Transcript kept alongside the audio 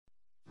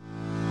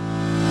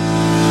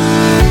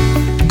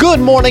Good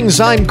mornings,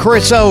 I'm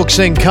Chris Oakes,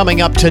 and coming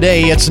up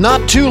today, it's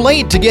not too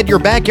late to get your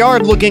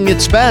backyard looking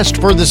its best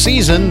for the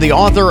season. The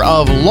author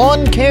of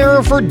Lawn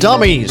Care for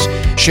Dummies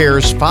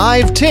shares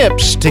 5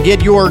 tips to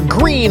get your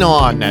green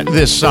on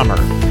this summer.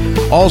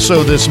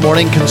 Also this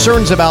morning,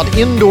 concerns about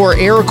indoor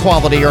air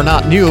quality are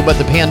not new, but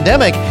the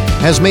pandemic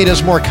has made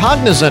us more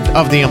cognizant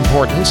of the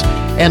importance,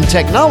 and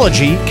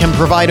technology can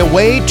provide a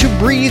way to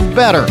breathe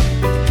better.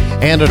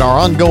 And in our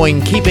ongoing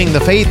Keeping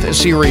the Faith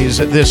series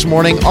this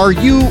morning, are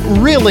you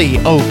really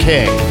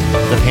okay?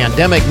 The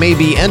pandemic may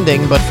be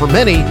ending, but for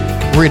many,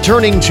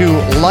 returning to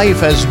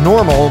life as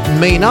normal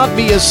may not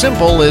be as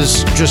simple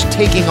as just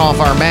taking off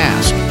our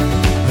mask.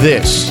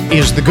 This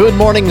is the Good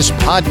Mornings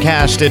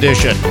Podcast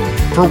Edition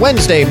for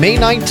Wednesday, May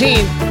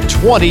 19th,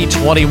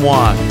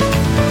 2021.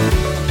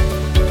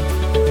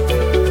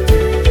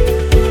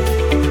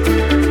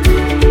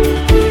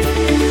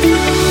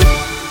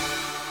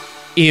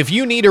 If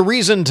you need a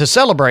reason to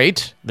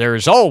celebrate,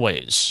 there's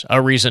always a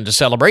reason to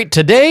celebrate.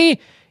 Today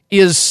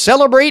is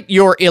Celebrate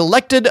Your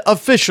Elected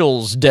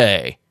Officials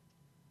Day.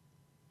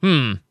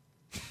 Maybe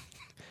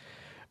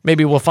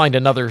we'll find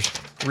another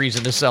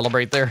reason to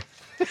celebrate there.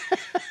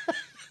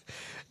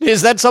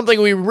 Is that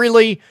something we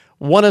really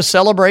want to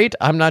celebrate?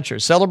 I'm not sure.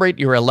 Celebrate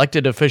Your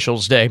Elected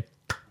Officials Day.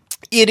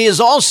 It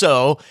is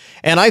also,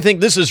 and I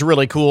think this is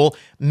really cool,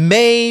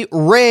 May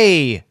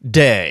Ray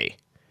Day.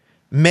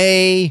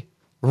 May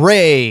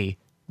Ray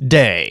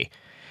Day.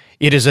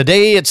 It is a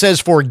day, it says,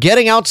 for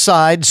getting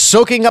outside,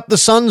 soaking up the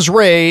sun's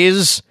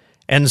rays,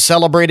 and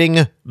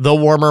celebrating the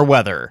warmer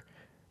weather.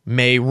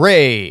 May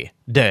Ray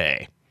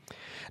Day.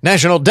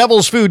 National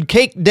Devil's Food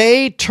Cake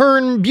Day,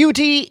 Turn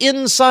Beauty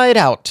Inside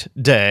Out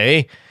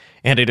Day,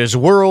 and it is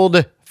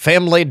World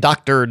Family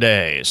Doctor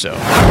Day. So,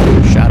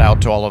 shout out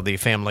to all of the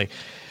family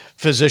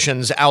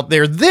physicians out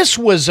there. This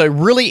was a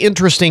really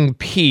interesting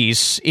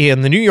piece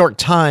in the New York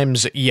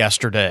Times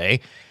yesterday,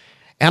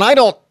 and I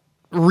don't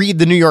read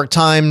the New York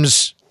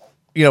Times,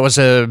 as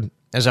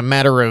a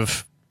matter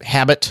of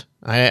habit.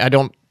 I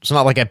don't. It's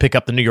not like I pick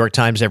up the New York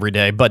Times every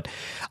day, but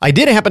I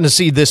did happen to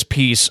see this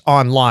piece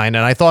online,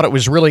 and I thought it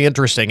was really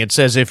interesting. It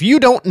says, if you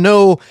don't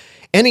know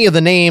any of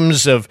the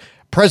names of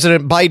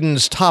President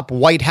Biden's top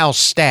White House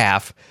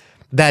staff,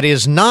 that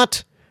is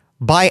not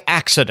by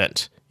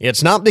accident.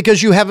 It's not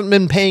because you haven't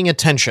been paying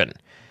attention.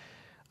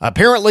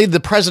 Apparently, the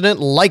president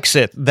likes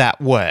it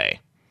that way.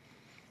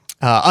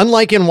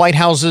 Unlike in White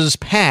Houses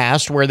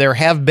past, where there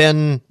have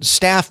been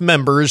staff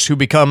members who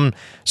become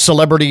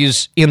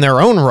celebrities in their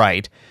own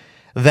right,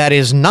 that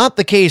is not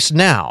the case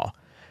now.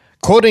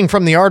 Quoting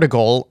from the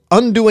article,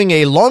 undoing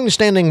a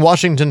long-standing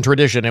Washington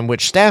tradition in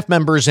which staff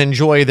members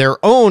enjoy their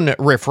own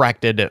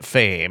refracted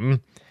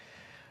fame,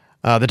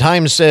 the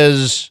Times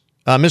says,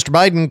 Mr.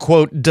 Biden,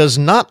 quote, does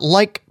not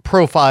like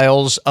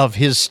profiles of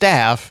his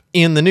staff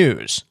in the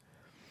news.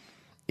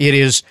 It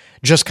is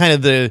just kind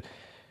of the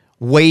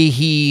way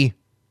he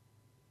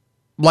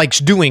likes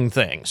doing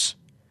things.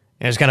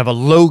 And it's kind of a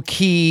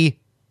low-key,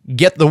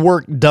 get the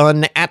work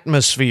done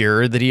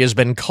atmosphere that he has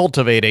been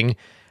cultivating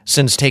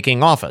since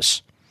taking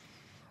office.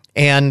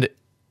 And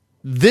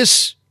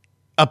this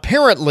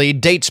apparently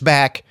dates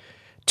back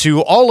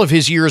to all of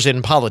his years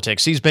in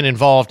politics. He's been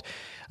involved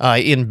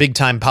in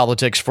big-time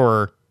politics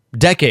for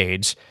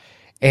decades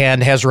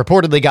and has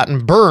reportedly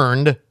gotten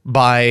burned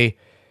by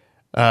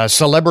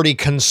celebrity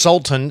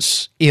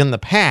consultants in the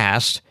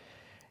past.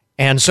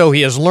 And so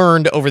he has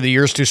learned over the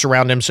years to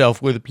surround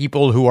himself with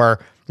people who are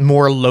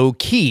more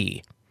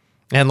low-key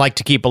and like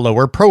to keep a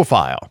lower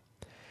profile.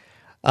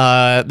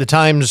 The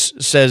Times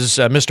says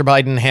Mr.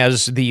 Biden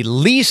has the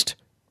least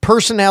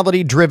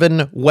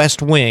personality-driven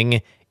West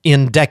Wing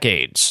in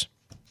decades.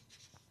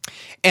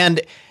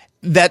 And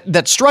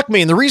that struck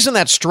me, and the reason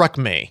that struck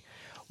me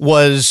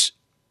was,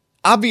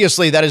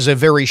 obviously, that is a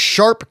very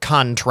sharp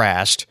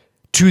contrast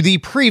to the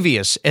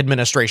previous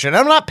administration.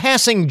 I'm not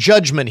passing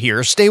judgment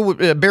here.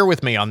 Bear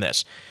with me on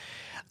this.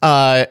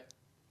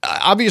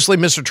 Obviously,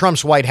 Mr.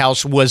 Trump's White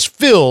House was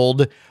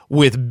filled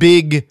with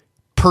big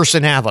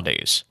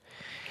personalities.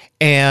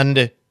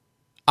 And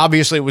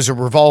obviously, it was a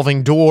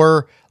revolving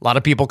door, a lot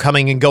of people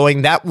coming and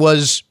going. That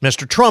was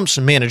Mr. Trump's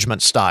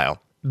management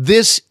style.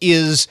 This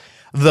is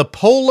the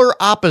polar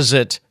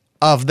opposite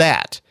of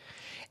that.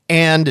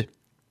 And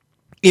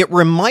it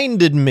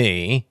reminded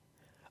me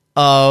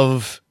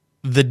of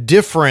the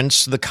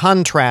difference, the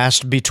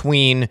contrast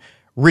between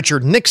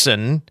Richard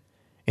Nixon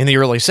in the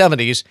early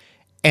 70s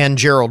and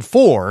Gerald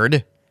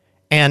Ford,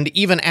 and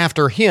even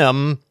after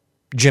him,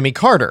 Jimmy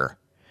Carter,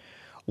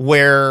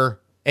 where,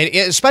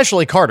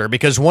 especially Carter,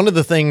 because one of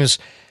the things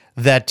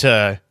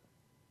that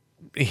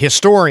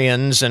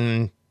historians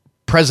and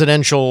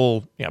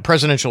presidential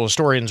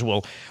historians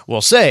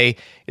will say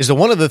is that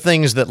one of the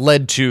things that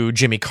led to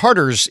Jimmy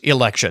Carter's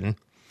election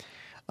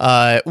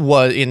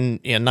was in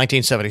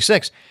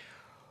 1976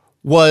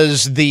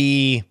 was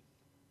the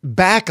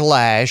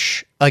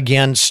backlash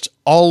against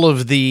all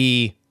of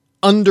the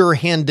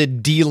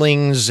underhanded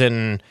dealings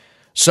and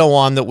so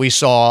on that we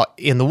saw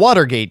in the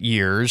Watergate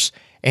years.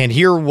 And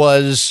here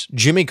was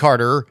Jimmy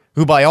Carter,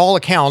 who by all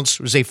accounts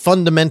was a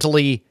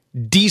fundamentally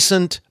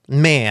decent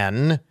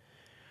man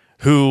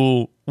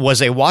who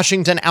was a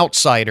Washington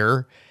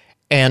outsider,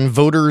 and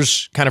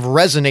voters kind of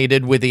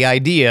resonated with the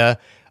idea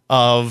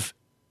of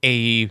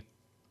a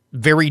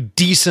very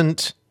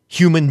decent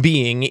human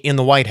being in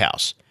the White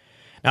House.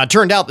 Now, it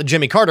turned out that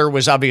Jimmy Carter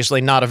was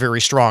obviously not a very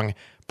strong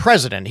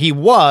president. He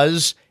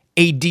was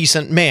a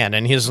decent man,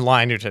 and his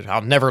line,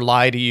 "I'll never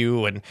lie to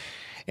you,"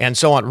 and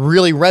so on,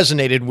 really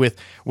resonated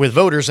with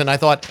voters. And I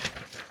thought,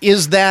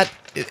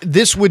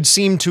 this would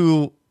seem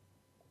to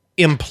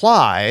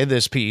imply,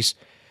 this piece,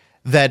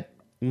 that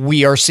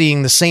we are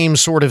seeing the same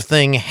sort of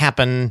thing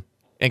happen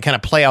and kind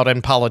of play out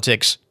in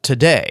politics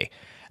today.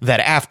 That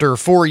after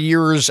 4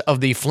 years of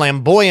the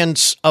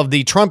flamboyance of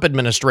the Trump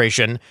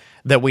administration,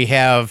 that we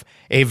have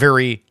a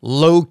very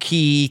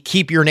low-key,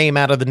 keep your name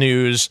out of the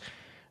news,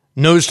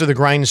 nose to the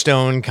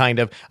grindstone kind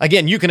of.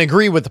 Again, you can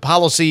agree with the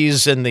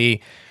policies and the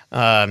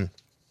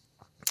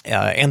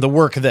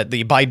work that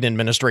the Biden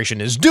administration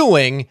is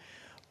doing,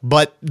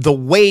 but the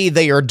way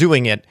they are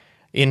doing it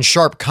in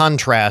sharp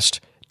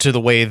contrast to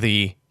the way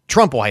the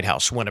Trump White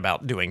House went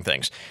about doing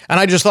things. And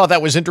I just thought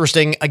that was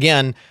interesting.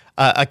 Again,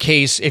 a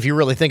case, if you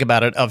really think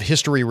about it, of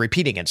history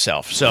repeating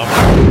itself. So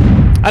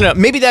I don't know.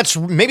 Maybe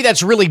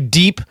that's really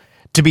deep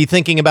to be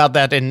thinking about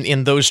that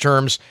in those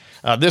terms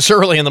this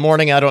early in the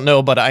morning. I don't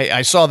know, but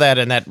I saw that,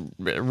 and that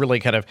really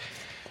kind of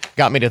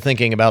got me to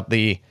thinking about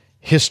the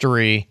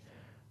history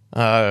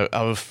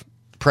of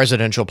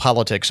presidential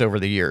politics over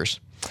the years.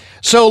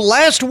 So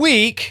last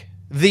week,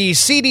 the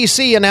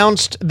CDC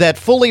announced that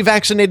fully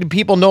vaccinated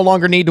people no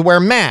longer need to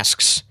wear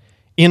masks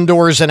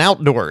indoors and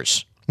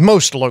outdoors.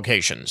 Most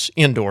locations,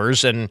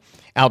 indoors and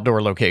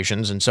outdoor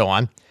locations and so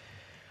on.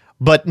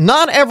 But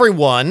not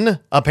everyone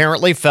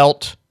apparently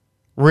felt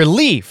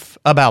relief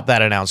about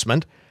that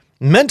announcement.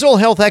 Mental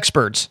health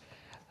experts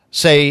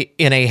say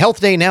in a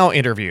Health Day Now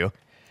interview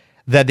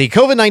that the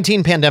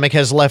COVID-19 pandemic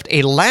has left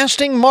a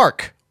lasting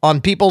mark on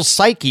people's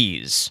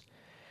psyches,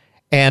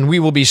 and we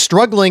will be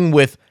struggling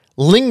with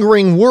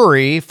lingering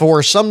worry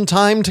for some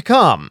time to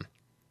come.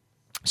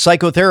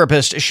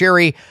 Psychotherapist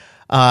Sherry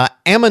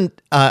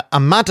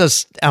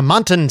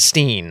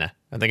Amantenstein,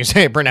 I think is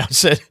how you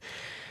pronounce it.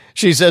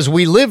 She says,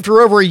 "We lived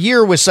for over a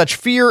year with such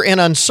fear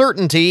and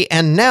uncertainty,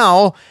 and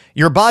now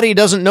your body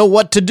doesn't know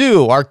what to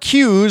do. Our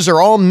cues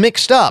are all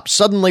mixed up.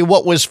 Suddenly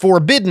what was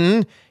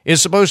forbidden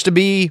is supposed to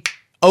be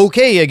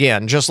okay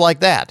again, just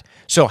like that.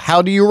 So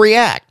how do you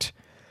react?"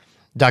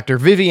 Dr.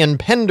 Vivian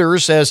Pender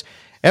says,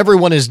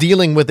 "Everyone is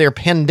dealing with their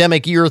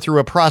pandemic year through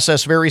a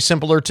process very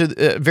similar to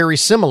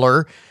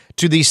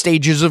the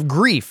stages of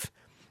grief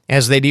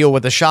as they deal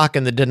with the shock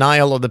and the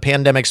denial of the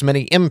pandemic's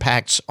many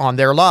impacts on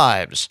their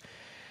lives.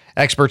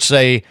 Experts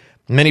say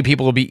many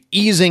people will be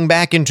easing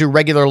back into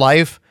regular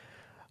life,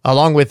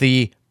 along with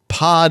the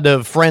pod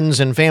of friends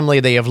and family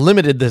they have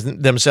limited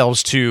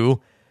themselves to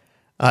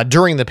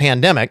during the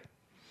pandemic,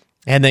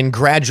 and then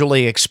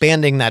gradually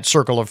expanding that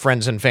circle of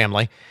friends and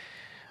family.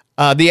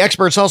 The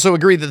experts also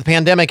agree that the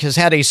pandemic has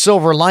had a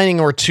silver lining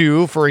or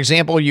two. For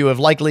example, you have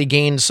likely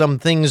gained some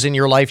things in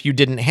your life you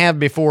didn't have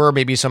before,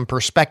 maybe some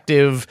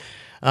perspective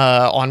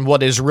on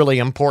what is really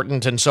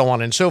important and so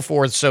on and so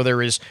forth. So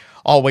there is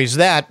always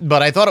that.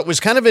 But I thought it was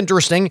kind of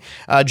interesting,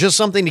 just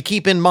something to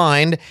keep in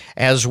mind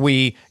as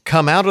we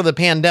come out of the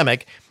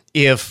pandemic.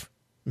 If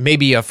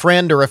maybe a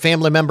friend or a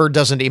family member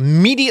doesn't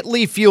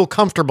immediately feel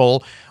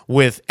comfortable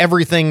with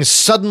everything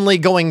suddenly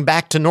going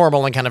back to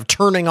normal and kind of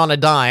turning on a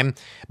dime,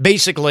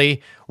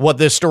 basically what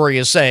this story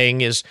is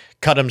saying is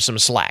cut them some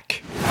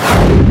slack.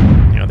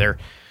 You know, they're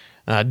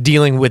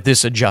dealing with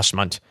this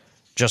adjustment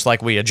just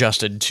like we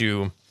adjusted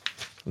to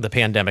the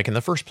pandemic in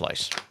the first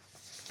place.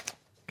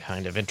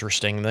 Kind of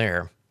interesting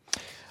there.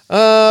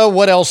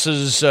 What else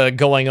is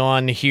going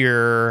on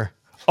here?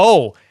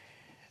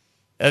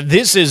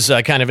 This is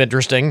kind of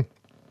interesting.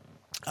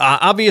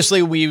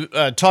 Obviously, we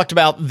talked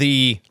about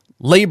the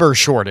labor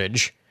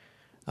shortage,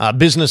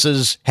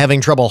 businesses having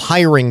trouble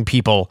hiring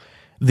people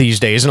these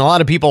days. And a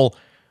lot of people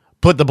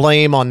put the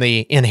blame on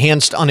the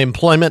enhanced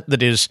unemployment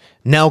that is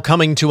now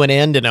coming to an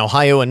end in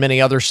Ohio and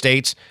many other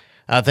states,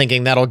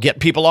 thinking that'll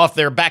get people off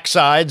their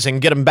backsides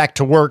and get them back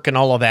to work and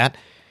all of that.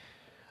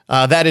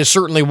 That is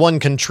certainly one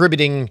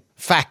contributing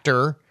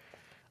factor.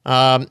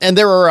 And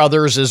there are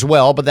others as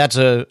well, but that's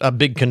a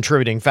big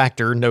contributing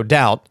factor, no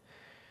doubt.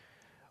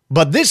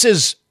 But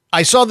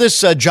I saw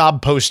this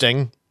job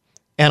posting,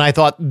 and I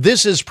thought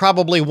this is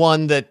probably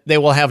one that they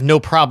will have no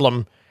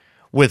problem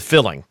with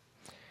filling.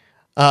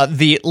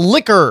 The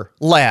Liquor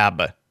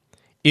Lab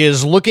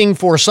is looking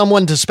for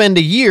someone to spend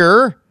a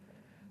year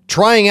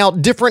trying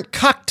out different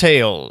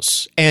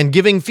cocktails and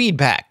giving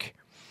feedback.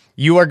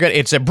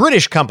 It's a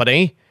British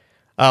company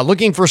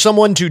looking for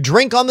someone to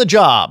drink on the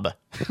job.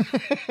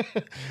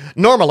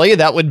 Normally,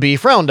 that would be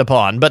frowned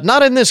upon, but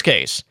not in this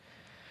case.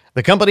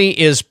 The company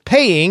is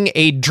paying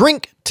a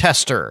drink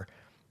tester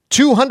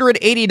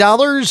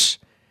 $280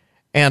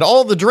 and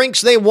all the drinks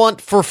they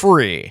want for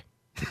free.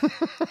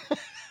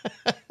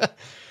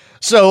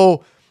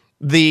 So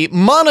the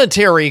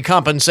monetary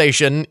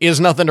compensation is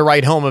nothing to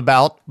write home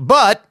about,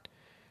 but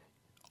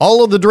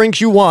all of the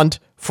drinks you want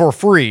for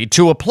free.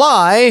 To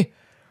apply,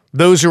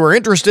 those who are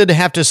interested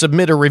have to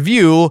submit a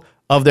review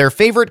of their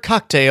favorite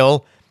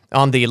cocktail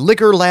on the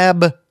Liquor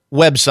Lab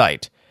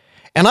website.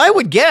 And I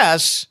would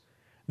guess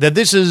that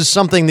this is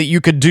something that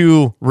you could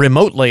do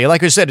remotely.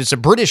 Like I said, it's a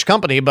British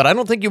company, but I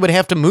don't think you would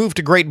have to move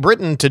to Great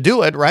Britain to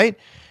do it, right?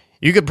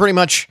 You could pretty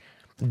much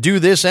do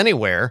this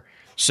anywhere.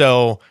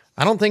 So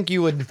I don't think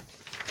you would...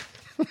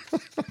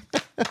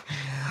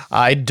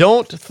 I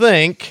don't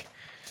think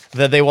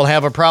that they will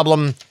have a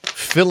problem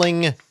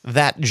filling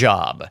that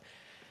job.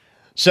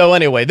 So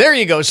anyway, there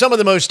you go. Some of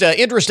the most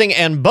interesting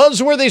and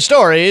buzzworthy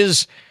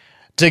stories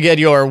to get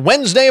your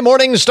Wednesday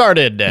morning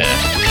started.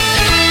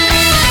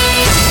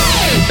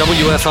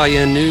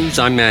 WFIN News,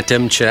 I'm Matt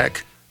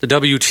Demchek. The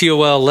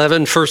WTOL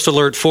 11 First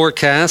Alert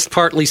forecast,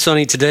 partly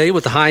sunny today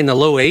with a high in the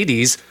low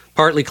 80s,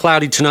 partly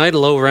cloudy tonight, a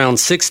low around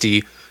 60.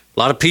 A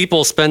lot of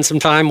people spend some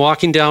time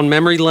walking down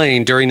memory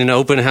lane during an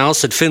open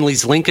house at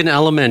Findlay's Lincoln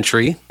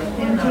Elementary.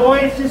 Enjoy.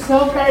 It's just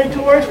self-guided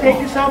tours.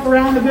 Take yourself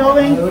around the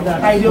building.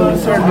 How you doing,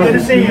 sir? Good to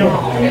see you.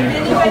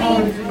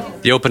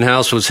 The open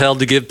house was held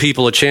to give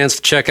people a chance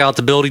to check out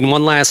the building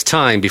one last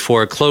time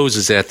before it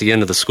closes at the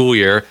end of the school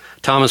year.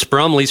 Thomas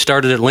Brumley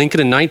started at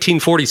Lincoln in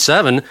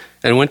 1947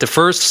 and went to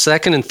first,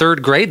 second, and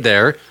third grade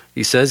there.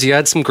 He says he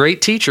had some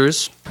great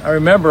teachers. I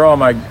remember all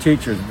my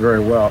teachers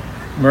very well.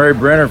 Mary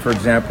Brenner, for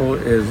example,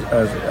 was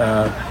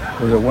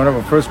one of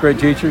our first grade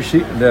teachers.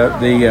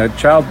 The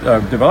Child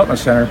Development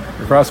Center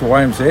across the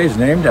YMCA is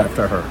named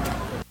after her.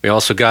 We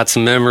also got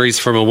some memories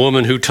from a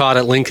woman who taught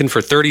at Lincoln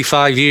for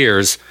 35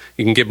 years.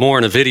 You can get more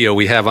in a video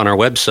we have on our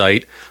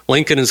website.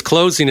 Lincoln is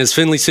closing as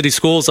Findlay City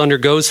Schools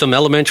undergoes some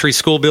elementary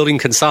school building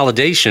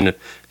consolidation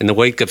in the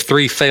wake of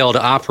 3 failed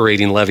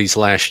operating levies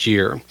last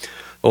year.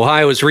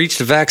 Ohio has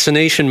reached a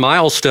vaccination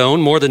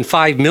milestone. More than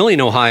 5 million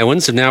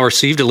Ohioans have now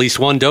received at least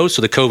one dose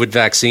of the COVID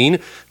vaccine.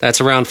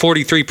 That's around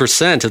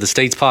 43% of the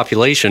state's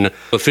population.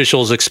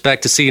 Officials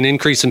expect to see an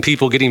increase in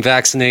people getting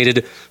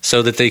vaccinated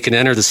so that they can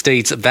enter the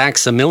state's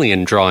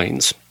Vax-A-Million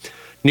drawings.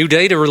 New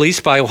data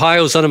released by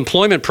Ohio's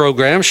unemployment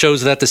program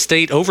shows that the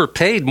state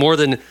overpaid more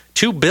than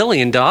 $2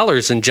 billion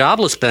in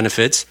jobless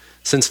benefits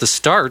since the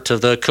start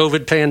of the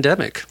COVID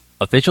pandemic.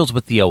 Officials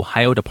with the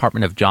Ohio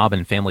Department of Job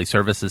and Family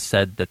Services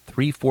said that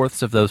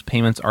 3/4 of those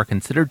payments are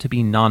considered to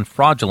be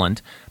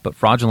non-fraudulent, but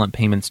fraudulent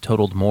payments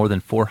totaled more than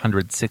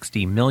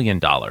 $460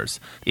 million.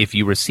 If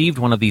you received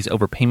one of these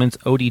overpayments,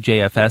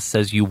 ODJFS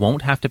says you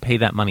won't have to pay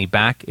that money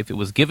back if it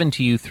was given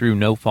to you through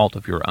no fault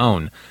of your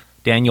own.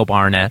 Daniel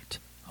Barnett,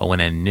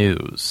 ONN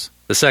News.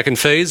 The second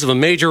phase of a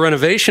major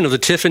renovation of the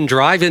Tiffin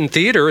Drive-In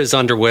Theater is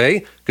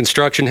underway.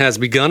 Construction has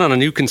begun on a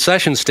new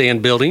concession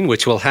stand building,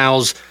 which will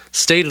house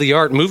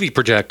state-of-the-art movie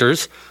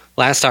projectors.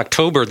 Last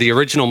October, the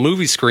original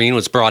movie screen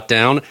was brought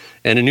down,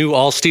 and a new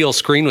all-steel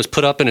screen was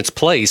put up in its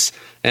place,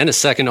 and a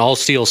second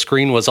all-steel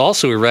screen was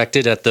also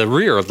erected at the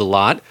rear of the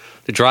lot.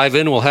 The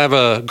drive-in will have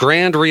a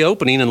grand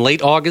reopening in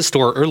late August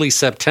or early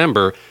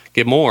September.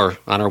 Get more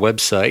on our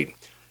website.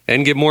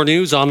 And get more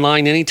news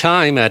online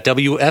anytime at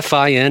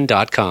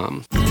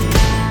WFIN.com.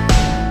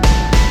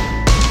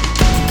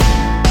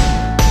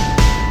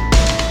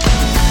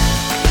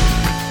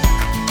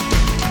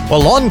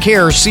 Well, lawn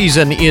care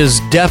season is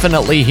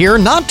definitely here.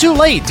 Not too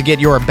late to get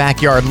your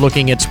backyard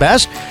looking its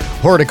best.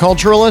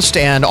 Horticulturalist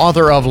and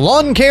author of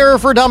Lawn Care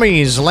for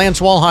Dummies,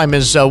 Lance Walheim,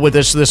 is with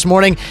us this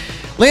morning.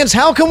 Lance,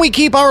 how can we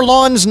keep our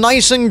lawns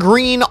nice and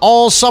green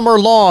all summer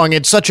long?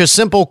 It's such a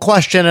simple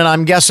question, and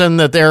I'm guessing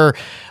that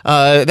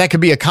that could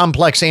be a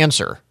complex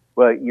answer.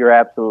 Well, you're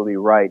absolutely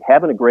right.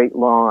 Having a great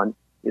lawn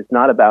is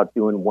not about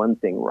doing one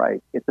thing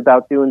right. It's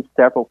about doing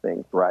several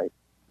things right.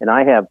 And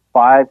I have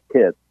 5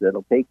 tips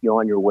that'll take you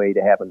on your way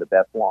to having the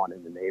best lawn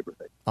in the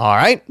neighborhood. All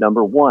right.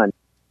 Number 1,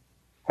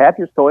 have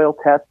your soil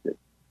tested.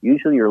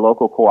 Usually your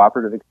local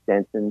cooperative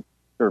extension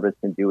service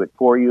can do it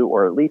for you,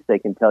 or at least they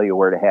can tell you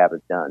where to have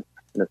it done.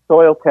 And a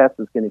soil test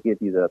is going to give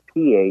you the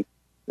pH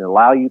and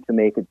allow you to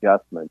make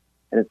adjustments.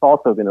 And it's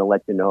also going to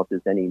let you know if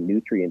there's any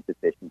nutrient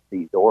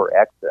deficiencies or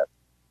excess.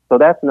 So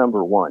that's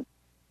number 1.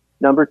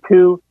 Number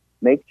 2,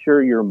 make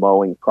sure you're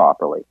mowing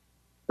properly.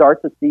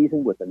 Start the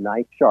season with a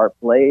nice sharp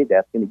blade.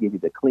 That's going to give you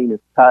the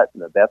cleanest cut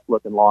and the best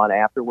looking lawn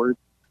afterwards.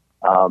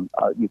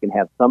 You can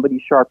have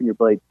somebody sharpen your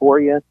blade for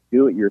you,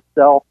 do it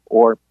yourself,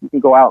 or you can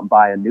go out and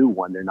buy a new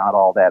one. They're not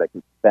all that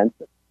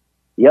expensive.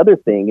 The other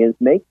thing is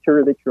make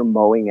sure that you're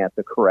mowing at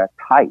the correct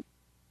height.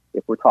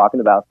 If we're talking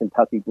about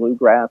Kentucky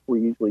bluegrass, we're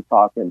usually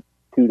talking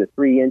 2 to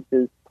 3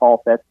 inches.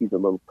 Tall Fescue's a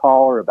little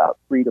taller, about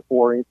 3 to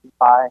 4 inches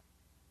high.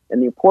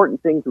 And the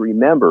important thing to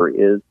remember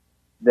is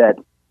that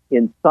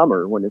in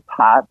summer, when it's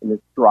hot and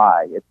it's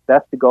dry, it's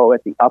best to go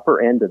at the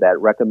upper end of that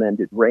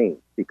recommended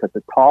range because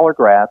the taller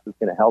grass is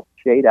going to help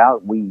shade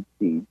out weed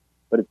seeds,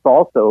 but it's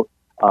also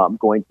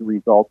going to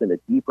result in a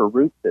deeper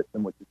root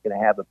system, which is going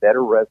to have a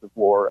better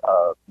reservoir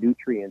of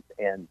nutrients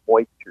and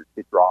moisture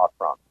to draw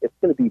from. It's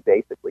going to be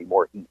basically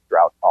more heat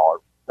drought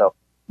tolerant. So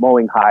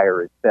mowing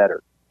higher is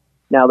better.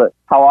 Now,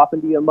 how often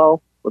do you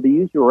mow? Well, the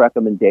usual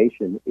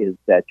recommendation is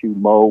that you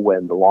mow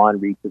when the lawn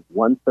reaches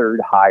 1/3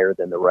 higher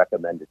than the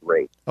recommended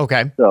rate.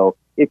 Okay. So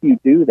if you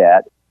do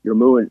that, you're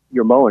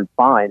mowing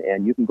fine,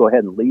 and you can go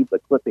ahead and leave the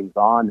clippings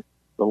on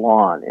the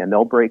lawn, and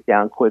they'll break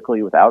down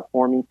quickly without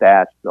forming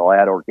thatch. They'll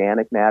add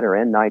organic matter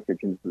and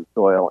nitrogen to the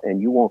soil,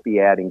 and you won't be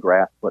adding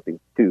grass clippings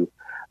to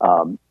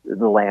the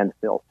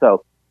landfill.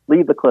 So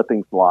leave the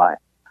clippings lie.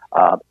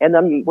 And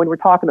then when we're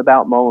talking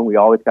about mowing, we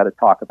always got to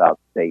talk about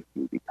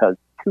safety, because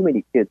too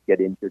many kids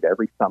get injured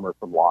every summer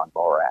from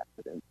lawnmower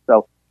accidents.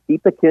 So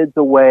keep the kids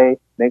away.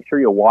 Make sure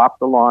you walk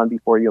the lawn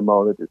before you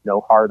mow it. There's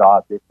no hard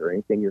objects or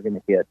anything you're going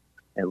to hit.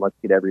 And let's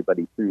get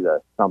everybody through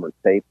the summer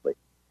safely.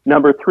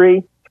 Number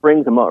 3,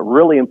 spring's a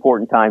really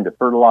important time to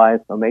fertilize,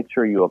 so make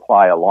sure you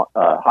apply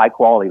a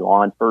high-quality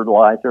lawn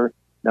fertilizer.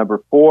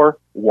 Number 4,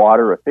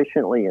 water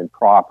efficiently and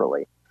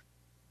properly.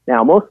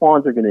 Now, most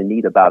lawns are going to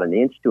need about 1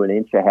 inch to 1.5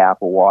 inches of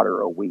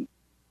water a week.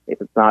 If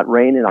it's not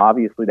raining,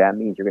 obviously that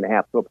means you're going to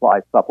have to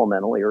apply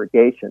supplemental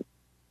irrigation.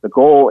 The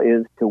goal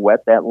is to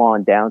wet that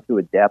lawn down to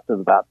a depth of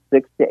about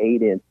 6 to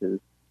 8 inches,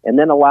 and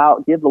then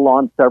give the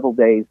lawn several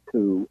days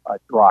to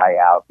dry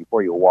out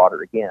before you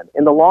water again.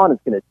 And the lawn is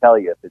going to tell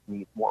you if it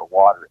needs more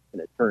water. It's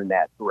going to turn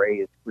that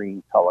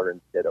grayish-green color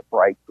instead of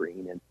bright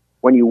green. And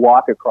when you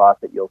walk across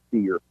it, you'll see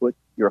your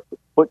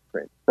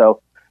footprint.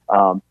 So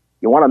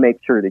you want to make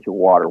sure that you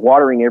water.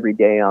 Watering every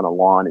day on a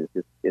lawn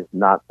is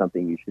not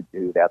something you should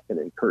do. That's going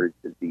to encourage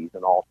disease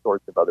and all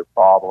sorts of other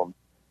problems.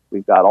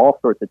 We've got all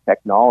sorts of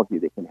technology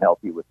that can help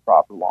you with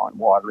proper lawn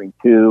watering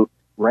too.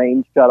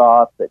 Rain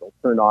shutoffs that'll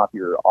turn off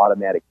your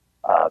automatic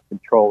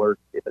controller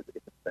if it's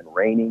been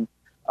raining.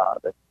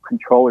 The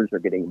controllers are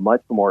getting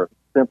much more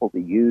simple to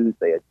use.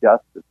 They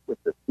adjust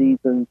with the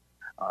seasons.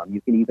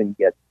 You can even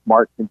get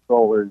smart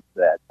controllers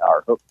that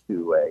are hooked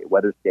to a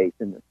weather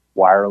station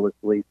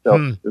wirelessly. So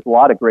there's a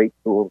lot of great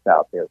tools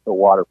out there to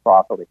water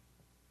properly.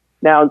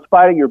 Now, in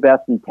spite of your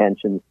best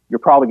intentions, you're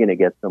probably going to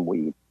get some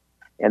weeds.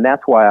 And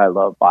that's why I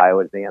love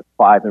BioAdvance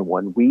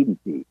 5-in-1 Weed and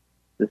Feed.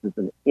 This is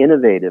an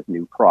innovative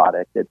new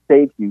product that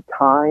saves you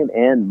time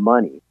and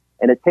money,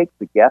 and it takes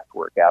the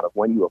guesswork out of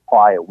when you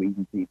apply a weed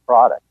and feed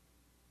product.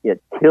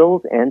 It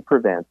kills and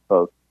prevents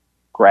both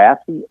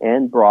grassy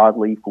and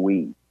broadleaf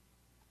weeds,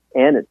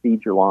 and it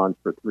feeds your lawns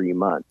for 3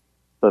 months.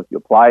 So if you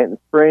apply it in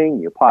spring,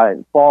 you apply it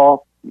in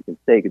fall, you can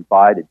say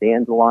goodbye to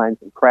dandelions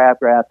and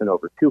crabgrass and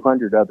over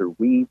 200 other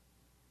weeds.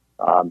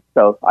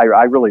 So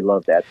I really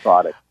love that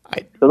product.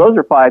 So those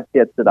are 5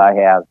 tips that I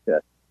have to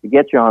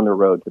get you on the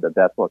road to the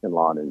best looking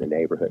lawn in the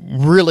neighborhood.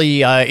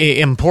 Really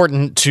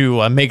important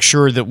to make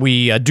sure that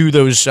we do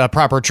those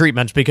proper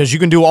treatments, because you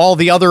can do all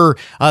the other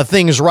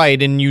things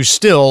right and you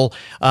still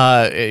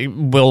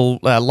will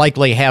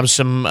likely have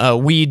some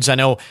weeds. I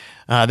know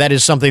that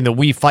is something that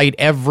we fight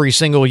every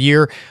single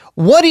year.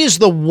 What is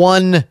the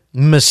one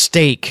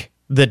mistake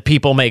that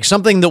people make,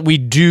 something that we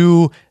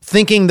do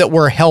thinking that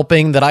we're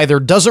helping that either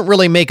doesn't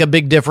really make a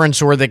big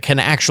difference or that can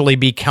actually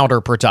be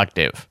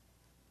counterproductive?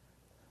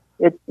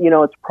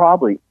 It's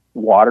probably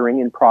watering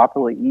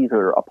improperly,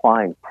 either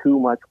applying too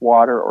much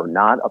water or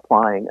not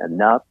applying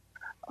enough.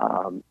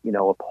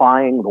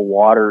 Applying the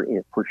water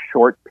for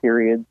short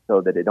periods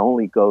so that it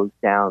only goes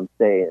down,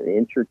 say, 1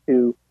 inch or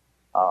 2.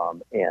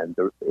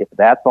 If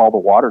that's all the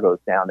water goes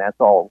down, that's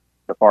all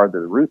the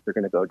farther the roots are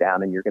going to go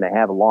down, and you're going to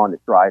have a lawn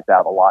that dries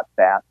out a lot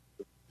faster.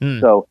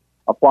 So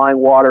applying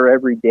water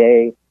every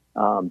day,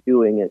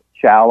 doing it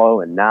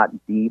shallow and not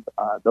deep,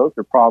 those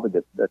are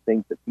probably the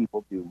things that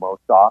people do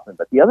most often.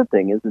 But the other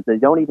thing is they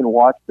don't even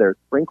watch their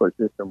sprinkler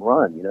system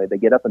run. They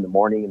get up in the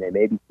morning and they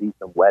maybe see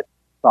some wet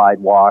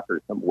sidewalk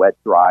or some wet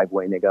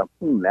driveway, and they go,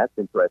 that's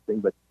interesting.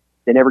 But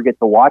they never get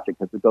to watch it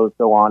because it goes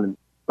so on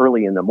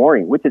early in the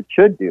morning, which it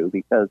should do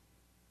because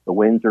the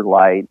winds are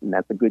light and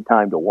that's a good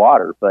time to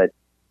water. But,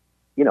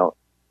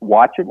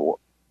 watch it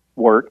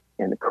work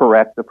and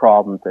correct the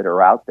problems that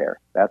are out there.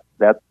 That's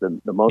the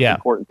most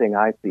important thing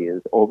I see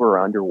is over or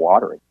under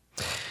watering.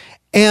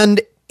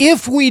 And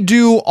if we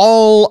do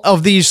all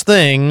of these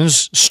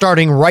things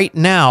starting right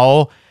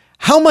now,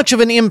 how much of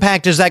an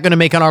impact is that going to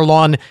make on our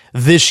lawn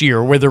this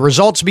year? Will the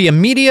results be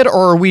immediate,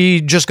 or are we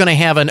just going to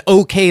have an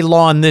okay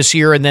lawn this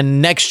year and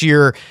then next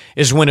year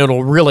is when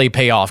it'll really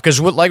pay off?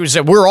 Because like we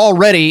said, we're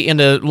already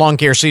into lawn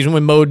care season. We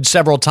mowed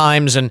several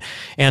times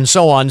and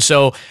so on.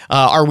 So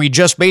are we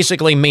just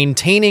basically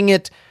maintaining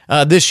it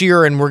this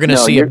year and we're going to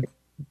see a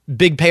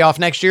big payoff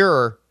next year?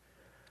 Or?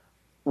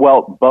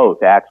 Well,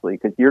 both actually,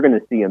 because you're going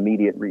to see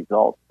immediate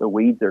results. The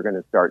weeds are going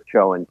to start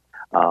showing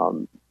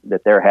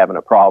that they're having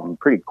a problem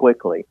pretty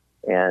quickly.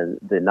 And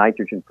the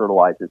nitrogen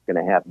fertilizer is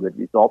going to have good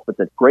results. But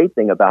the great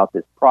thing about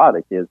this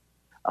product is,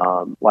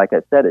 like I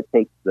said, it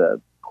takes the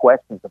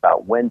questions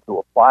about when to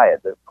apply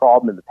it. The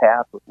problem in the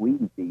past with weed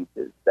and feeds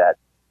is that,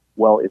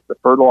 is the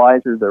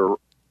fertilizer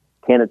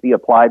can it be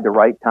applied the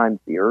right time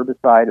to the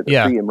herbicide or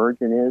the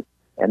pre-emergent is?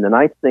 And the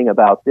nice thing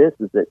about this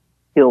is it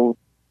kills.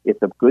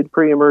 It's a good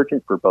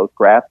pre-emergent for both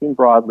grassy and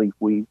broadleaf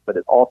weeds, but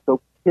it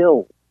also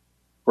kills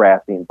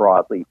grassy and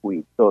broadleaf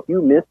weeds. So if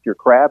you missed your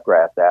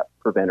crabgrass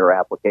preventer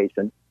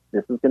application,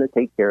 this is going to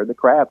take care of the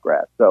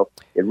crabgrass. So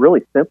it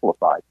really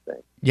simplifies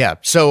things. Yeah.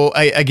 So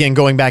again,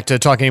 going back to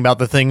talking about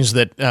the things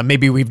that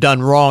maybe we've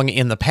done wrong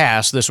in the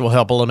past, this will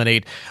help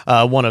eliminate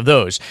one of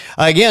those.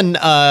 Again,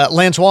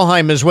 Lance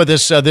Walheim is with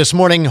us this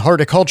morning,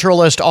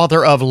 horticulturalist,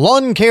 author of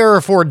Lawn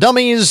Care for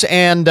Dummies.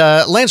 And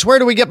Lance, where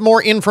do we get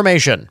more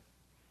information?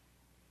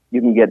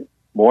 You can get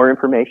more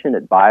information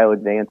at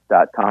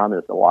bioadvance.com.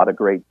 There's a lot of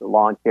great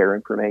lawn care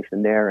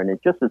information there. And it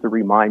just as a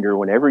reminder,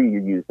 whenever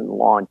you're using a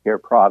lawn care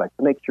product,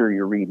 to make sure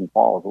you're reading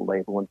all of the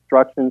label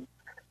instructions.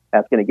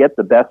 That's going to get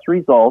the best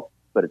results,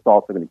 but it's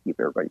also going to keep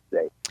everybody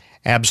safe.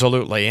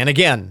 Absolutely. And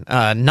again,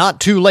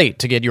 not too late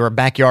to get your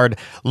backyard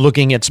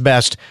looking its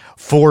best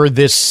for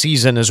this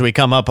season as we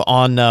come up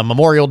on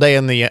Memorial Day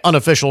and the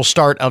unofficial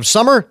start of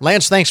summer.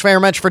 Lance, thanks very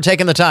much for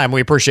taking the time.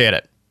 We appreciate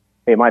it.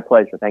 Hey, my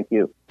pleasure. Thank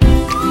you.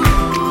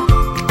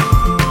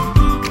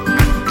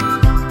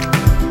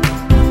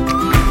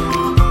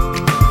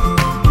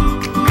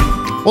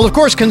 Well, of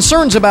course,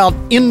 concerns about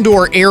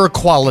indoor air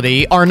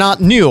quality are not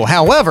new.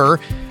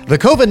 However, the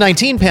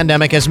COVID-19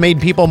 pandemic has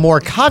made people more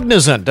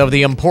cognizant of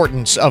the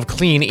importance of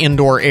clean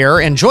indoor air.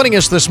 And joining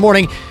us this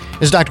morning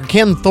is Dr.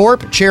 Ken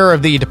Thorpe, chair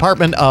of the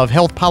Department of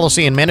Health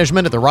Policy and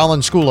Management at the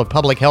Rollins School of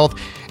Public Health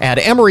at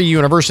Emory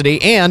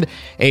University and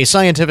a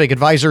scientific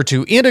advisor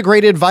to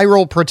Integrated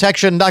Viral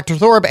Protection. Dr.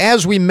 Thorpe,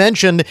 as we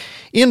mentioned,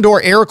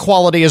 indoor air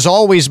quality has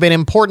always been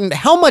important.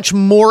 How much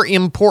more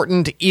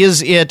important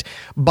is it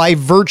by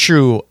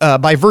virtue of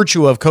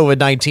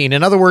COVID-19?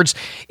 In other words,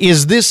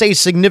 is this a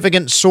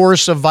significant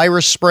source of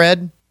virus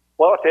spread?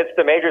 Well, it's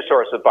the major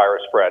source of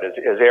virus spread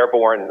is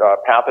airborne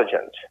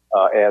pathogens.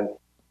 And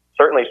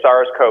certainly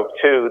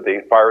SARS-CoV-2,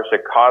 the virus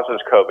that causes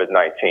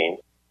COVID-19,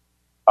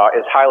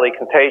 is highly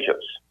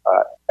contagious,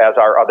 as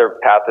are other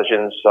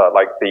pathogens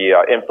like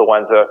the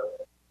influenza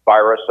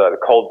virus, the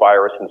cold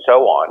virus, and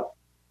so on.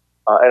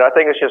 And I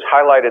think it's just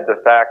highlighted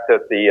the fact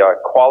that the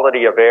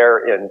quality of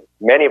air in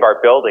many of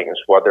our buildings,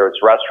 whether it's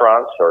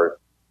restaurants or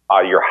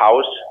your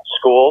house,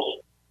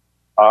 schools,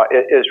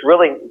 is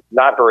really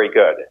not very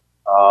good.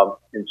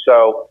 And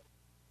so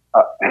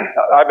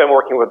I've been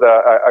working with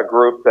a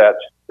group that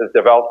has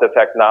developed the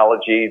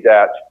technology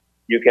that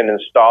you can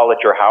install at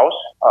your house,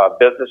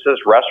 businesses,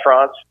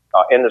 restaurants,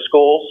 in the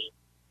schools,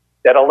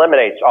 that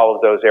eliminates all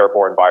of those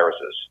airborne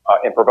viruses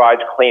and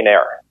provides clean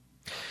air.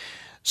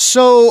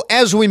 So,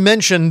 as we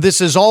mentioned, this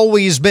has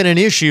always been an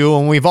issue,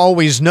 and we've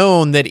always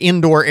known that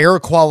indoor air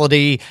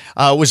quality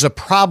was a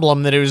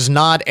problem, that it was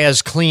not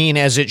as clean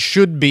as it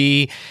should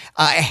be.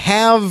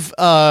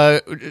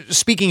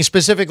 Speaking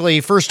specifically,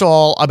 first of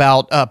all,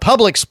 about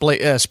public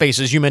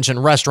spaces, you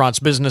mentioned restaurants,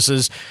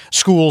 businesses,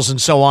 schools,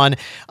 and so on.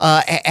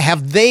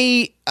 Have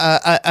they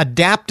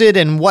adapted,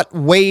 and what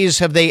ways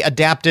have they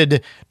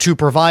adapted to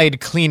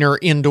provide cleaner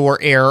indoor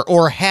air,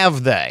 or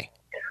have they?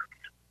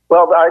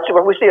 Well,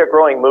 we see a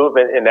growing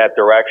movement in that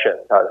direction.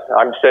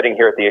 I'm sitting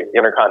here at the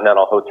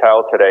Intercontinental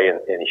Hotel today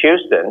in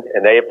Houston,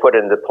 and they have put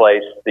into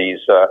place these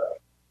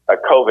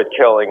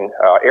COVID-killing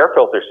air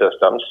filter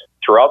systems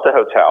throughout the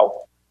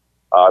hotel.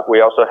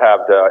 We also have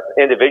the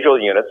individual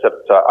units that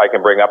I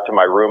can bring up to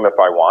my room if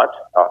I want,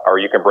 or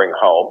you can bring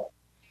home.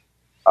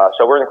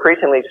 So we're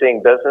increasingly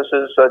seeing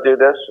businesses do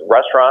this,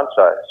 restaurants.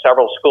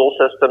 Several school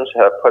systems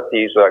have put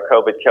these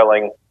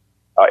COVID-killing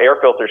air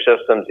filter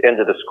systems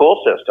into the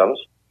school systems.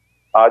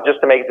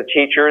 Just to make the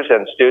teachers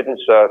and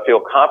students feel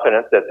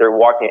confident that they're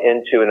walking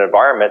into an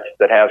environment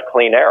that has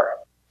clean air.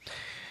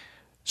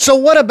 So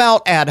what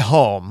about at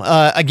home?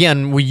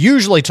 Again, we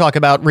usually talk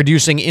about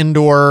reducing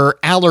indoor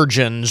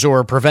allergens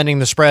or preventing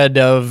the spread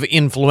of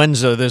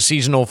influenza, the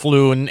seasonal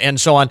flu,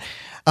 and so on.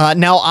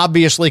 Now,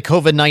 obviously,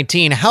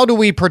 COVID-19. How do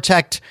we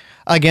protect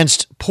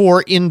against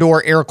poor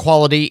indoor air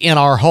quality in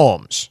our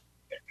homes?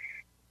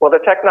 Well, the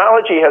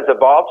technology has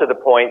evolved to the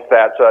point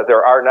that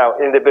there are now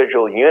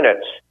individual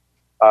units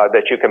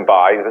that you can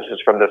buy. This is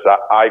from this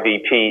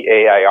IVP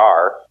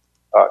AIR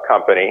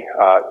company.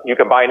 You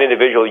can buy an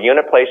individual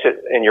unit, place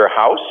it in your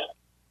house.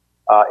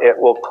 It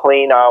will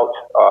clean out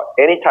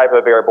any type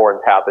of airborne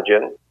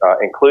pathogen,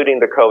 including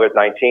the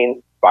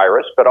COVID-19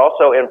 virus, but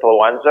also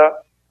influenza.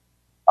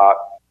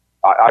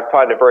 I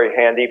find it very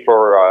handy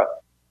for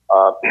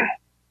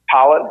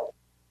pollen,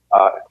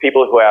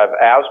 people who have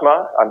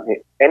asthma,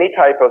 any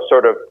type of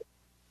sort of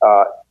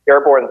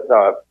airborne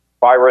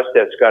virus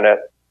that's going to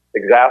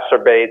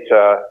exacerbate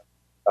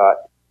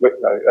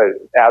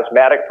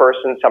asthmatic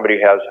person, somebody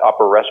who has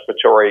upper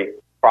respiratory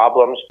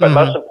problems. But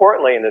most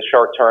importantly, in the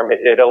short term,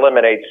 it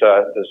eliminates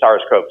the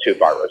SARS-CoV-2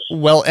 virus.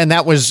 Well, and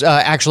that was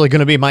actually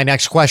going to be my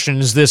next question.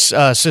 Is this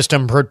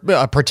system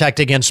protect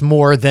against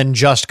more than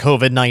just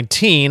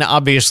COVID-19?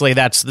 Obviously,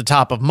 that's the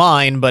top of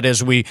mind. But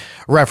as we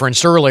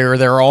referenced earlier,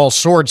 there are all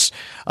sorts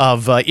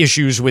of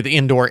issues with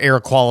indoor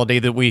air quality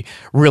that we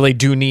really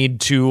do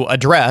need to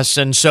address.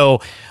 And so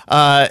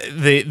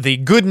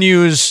the good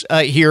news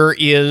here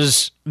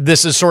is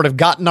this has sort of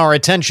gotten our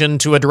attention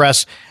to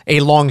address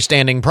a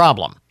longstanding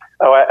problem.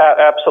 Oh,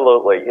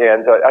 absolutely.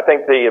 And I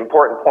think the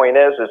important point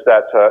is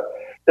that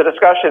the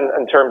discussion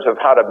in terms of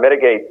how to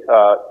mitigate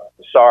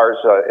SARS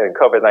and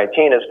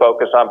COVID-19 is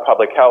focused on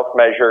public health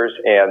measures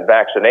and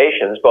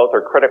vaccinations. Both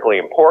are critically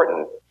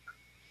important.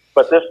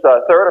 But this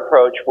third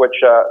approach, which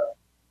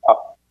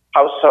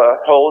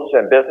households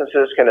and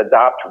businesses can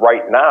adopt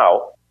right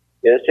now,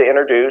 is to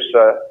introduce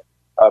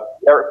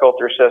air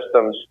filter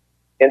systems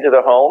into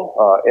the home,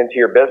 into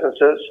your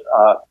businesses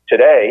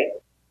today,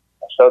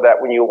 so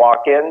that when you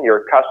walk in,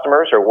 your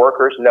customers or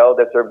workers know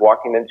that they're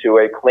walking into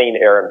a clean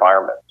air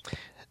environment.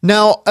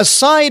 Now,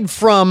 aside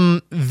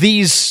from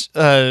this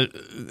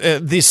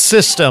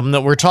system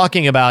that we're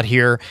talking about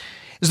here,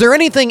 is there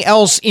anything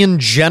else in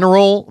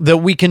general that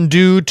we can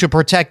do to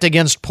protect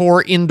against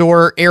poor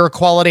indoor air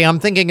quality? I'm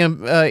thinking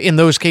in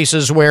those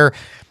cases where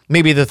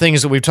maybe the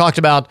things that we've talked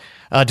about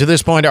to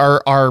this point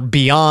are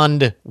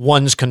beyond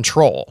one's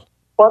control.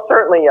 Well,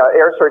 certainly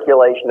air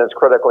circulation is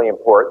critically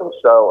important.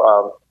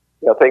 So,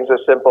 things are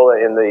simple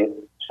in the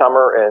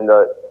summer and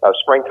the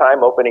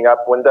springtime, opening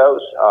up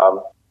windows,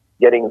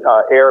 getting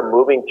air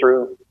moving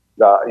through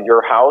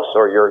your house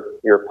or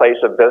your place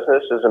of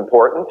business is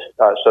important,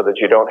 so that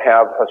you don't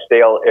have a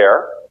stale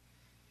air.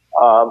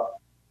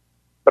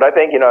 But I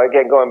think,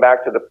 again, going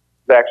back to the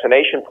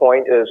vaccination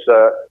point is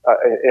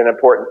an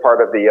important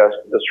part of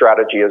the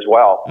strategy as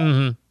well.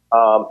 Mm-hmm.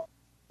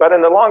 But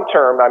in the long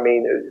term, I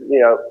mean,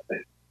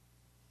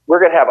 we're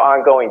going to have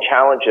ongoing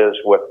challenges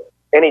with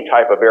any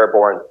type of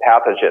airborne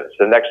pathogens,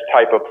 the next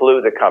type of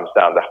flu that comes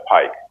down the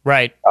pike,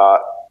 right?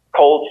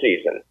 Cold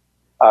season.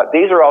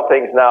 These are all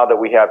things now that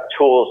we have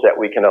tools that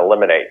we can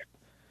eliminate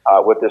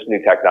with this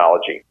new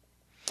technology.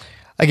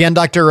 Again,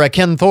 Dr.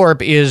 Ken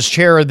Thorpe is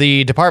chair of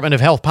the Department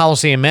of Health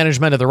Policy and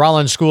Management at the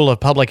Rollins School of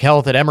Public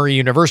Health at Emory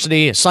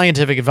University,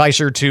 scientific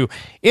advisor to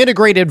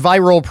integrated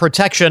viral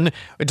protection.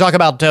 We talk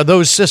about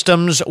those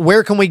systems.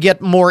 Where can we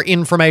get more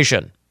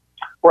information?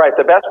 Right.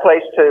 The best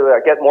place to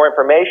get more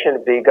information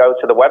would be go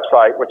to the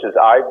website, which is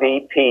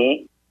ivpair.com,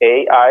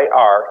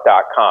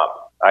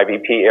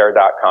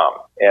 ivpair.com.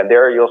 And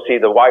there you'll see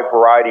the wide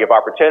variety of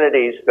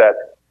opportunities that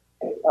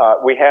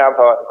we have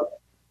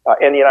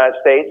in the United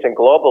States and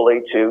globally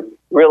to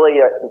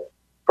really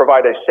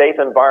provide a safe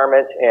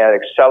environment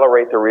and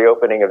accelerate the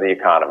reopening of the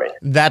economy.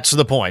 That's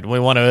the point. We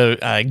want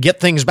to get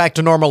things back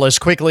to normal as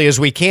quickly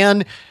as we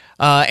can,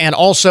 and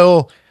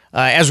also,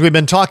 as we've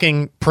been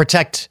talking,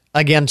 protect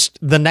against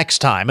the next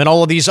time and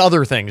all of these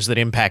other things that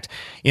impact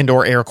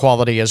indoor air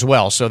quality as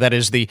well. So that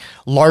is the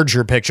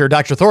larger picture.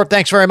 Dr. Thorpe,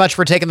 thanks very much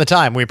for taking the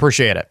time. We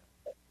appreciate it.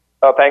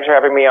 Oh, thanks for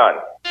having me on.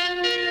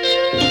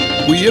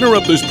 We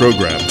interrupt this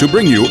program to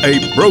bring you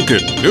a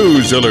broken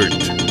news alert.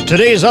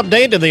 Today's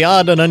update to the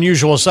odd and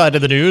unusual side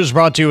of the news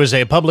brought to you as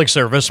a public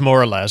service,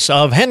 more or less,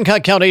 of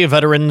Hancock County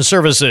Veteran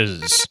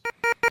Services.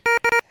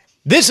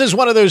 This is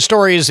one of those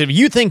stories, if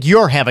you think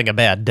you're having a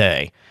bad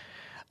day,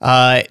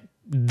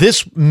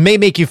 this may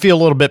make you feel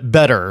a little bit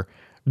better,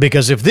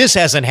 because if this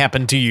hasn't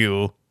happened to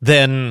you,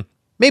 then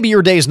maybe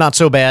your day's not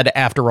so bad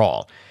after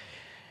all.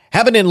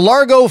 Happened in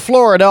Largo,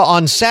 Florida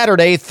on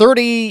Saturday.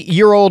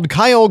 30-year-old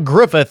Kyle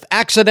Griffith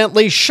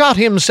accidentally shot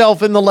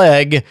himself in the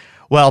leg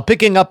while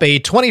picking up a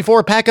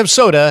 24-pack of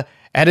soda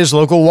at his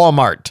local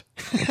Walmart.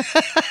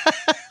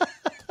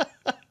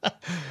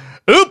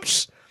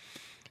 Oops!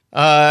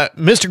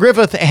 Mr.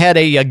 Griffith had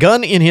a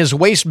gun in his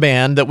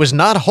waistband that was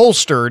not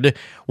holstered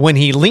when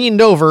he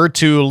leaned over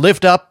to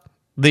lift up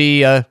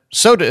the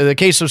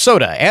case of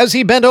soda. As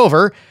he bent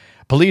over,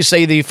 police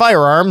say the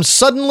firearm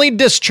suddenly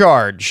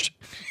discharged.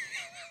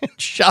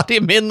 Shot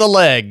him in the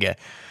leg.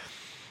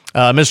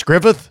 Mr.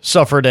 Griffith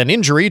suffered an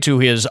injury to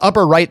his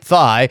upper right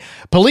thigh.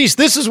 Police,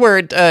 this is where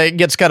it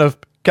gets kind of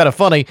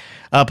funny.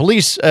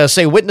 Police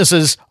say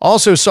witnesses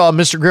also saw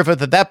Mr.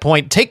 Griffith at that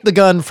point take the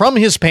gun from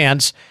his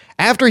pants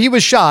after he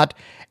was shot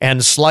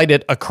and slide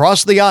it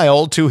across the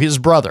aisle to his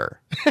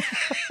brother.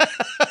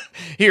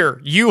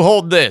 Here, you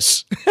hold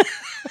this.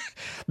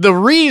 The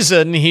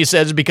reason, he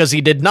says, because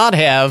he did not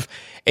have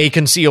a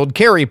concealed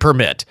carry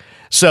permit.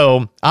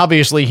 So,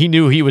 obviously, he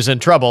knew he was in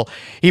trouble.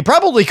 He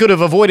probably could have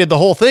avoided the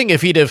whole thing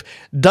if he'd have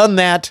done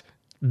that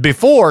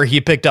before he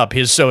picked up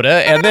his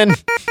soda, and then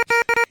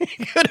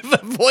he could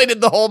have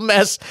avoided the whole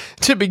mess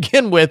to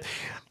begin with.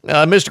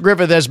 Mr.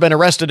 Griffith has been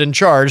arrested and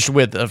charged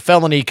with a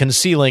felony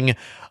concealing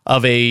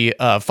of a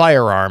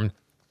firearm.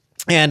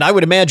 And I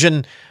would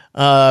imagine,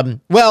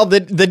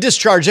 the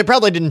discharge, they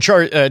probably didn't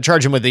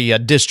charge him with the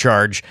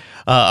discharge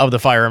of the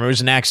firearm. It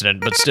was an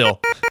accident, but still.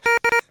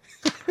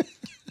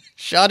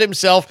 Shot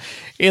himself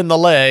in the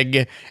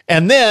leg,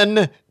 and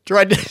then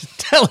tried to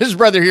tell his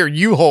brother, here,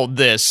 you hold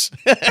this.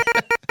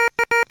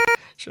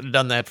 Should have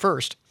done that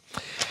first.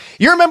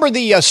 You remember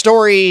the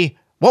story,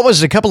 what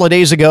was it, a couple of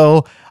days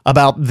ago,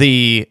 about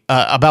the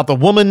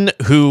woman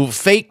who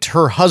faked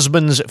her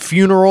husband's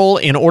funeral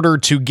in order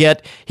to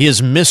get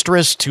his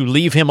mistress to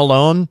leave him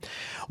alone?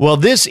 Well,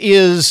 this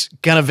is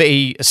kind of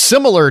a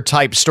similar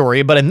type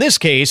story, but in this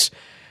case,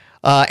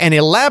 an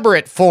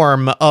elaborate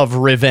form of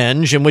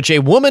revenge in which a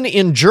woman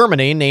in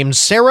Germany named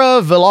Sarah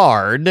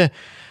Villard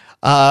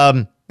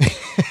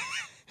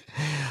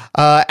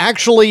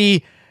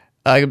actually,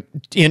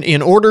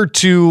 in order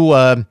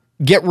to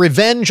get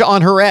revenge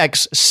on her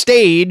ex,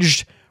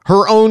 staged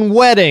her own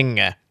wedding.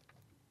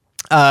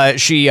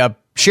 She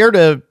shared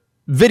a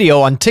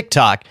video on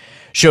TikTok,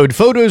 showed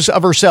photos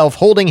of herself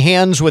holding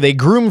hands with a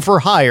groom for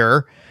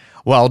hire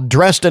while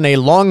dressed in a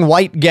long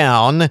white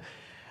gown.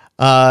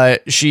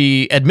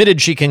 She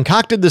admitted she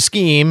concocted the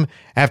scheme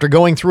after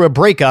going through a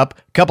breakup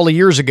a couple of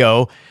years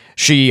ago.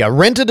 She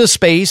rented a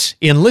space,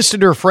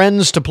 enlisted her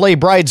friends to play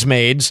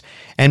bridesmaids,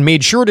 and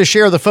made sure to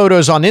share the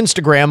photos on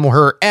Instagram where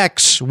her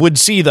ex would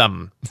see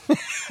them.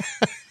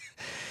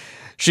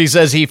 She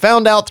says he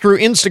found out through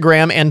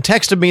Instagram and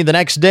texted me the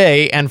next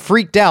day and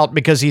freaked out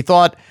because he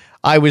thought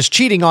I was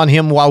cheating on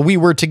him while we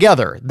were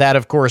together. That,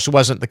 of course,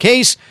 wasn't the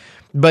case,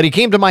 but he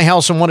came to my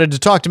house and wanted to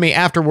talk to me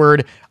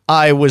afterward.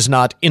 I was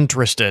not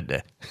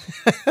interested.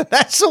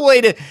 That's the way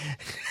to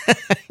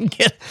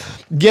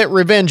get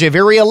revenge, a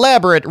very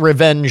elaborate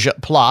revenge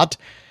plot.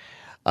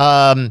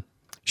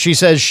 She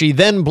says she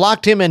then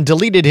blocked him and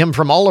deleted him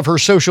from all of her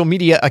social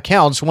media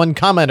accounts. One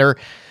commenter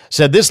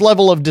said this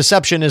level of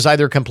deception is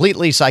either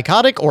completely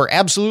psychotic or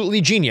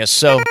absolutely genius.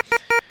 So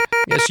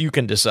I guess you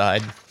can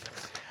decide.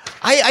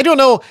 I don't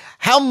know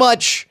how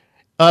much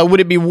would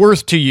it be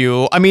worth to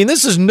you. I mean,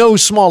 this is no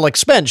small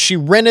expense. She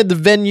rented the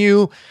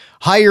venue,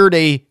 hired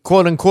a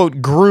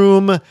quote-unquote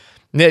groom, I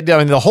mean,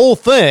 the whole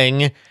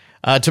thing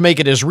to make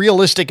it as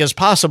realistic as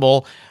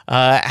possible.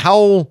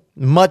 How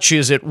much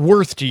is it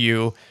worth to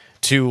you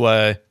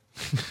to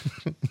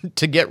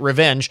to get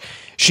revenge?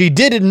 She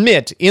did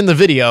admit in the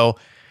video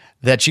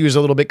that she was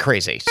a little bit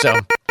crazy. So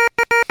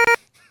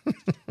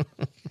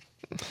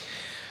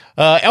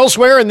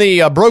elsewhere in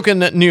the broken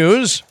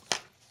news,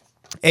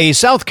 a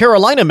South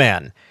Carolina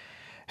man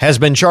has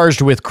been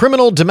charged with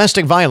criminal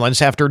domestic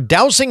violence after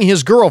dousing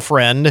his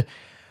girlfriend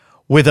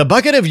with a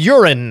bucket of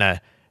urine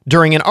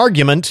during an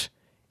argument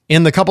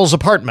in the couple's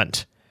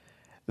apartment.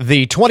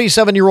 The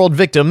 27-year-old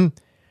victim,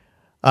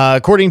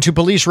 according to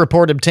police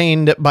report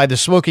obtained by the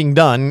smoking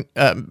gun,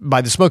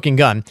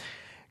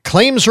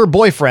 claims her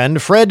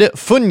boyfriend, Fred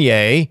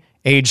Fournier,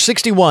 age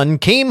 61,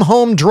 came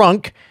home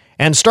drunk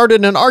and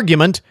started an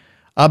argument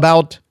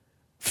about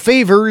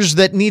favors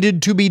that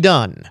needed to be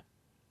done.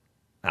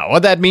 Now,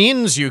 what that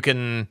means, you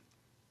can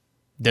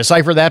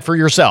decipher that for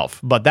yourself,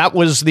 but that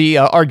was the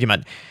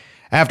argument.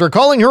 After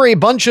calling her a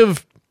bunch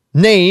of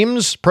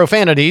names,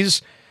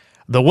 profanities,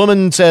 the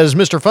woman says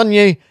Mr.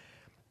 Fournier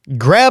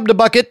grabbed a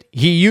bucket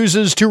he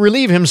uses to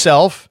relieve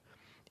himself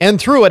and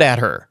threw it at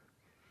her.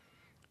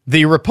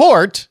 The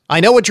report, I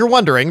know what you're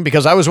wondering,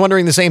 because I was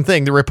wondering the same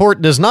thing. The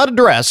report does not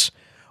address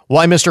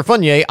why Mr.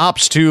 Fournier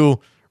opts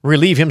to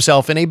relieve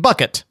himself in a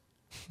bucket.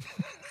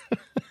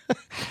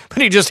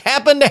 But he just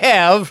happened to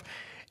have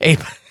a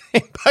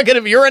bucket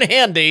of urine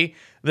handy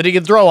that he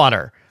could throw on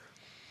her.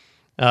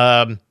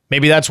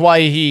 Maybe that's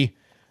why he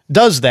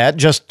does that,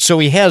 just so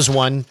he has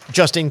one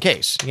just in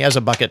case. He has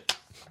a bucket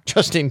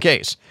just in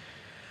case.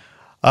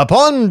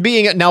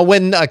 Now,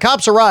 when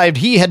cops arrived,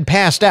 he had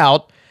passed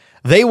out.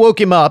 They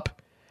woke him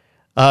up.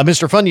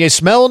 Mr. Fournier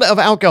smelled of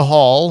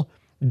alcohol,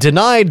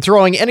 denied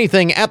throwing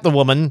anything at the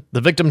woman.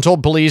 The victim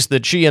told police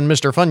that she and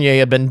Mr. Fournier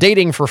had been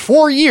dating for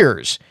 4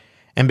 years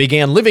and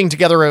began living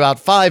together about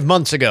 5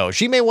 months ago.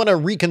 She may want to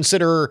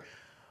reconsider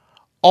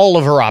all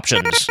of her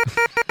options.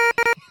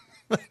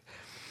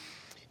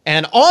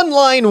 An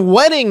online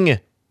wedding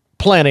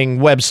planning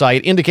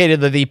website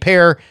indicated that the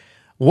pair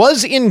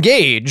was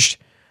engaged,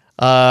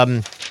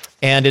 and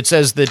it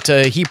says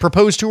that he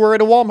proposed to her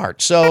at a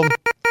Walmart. So,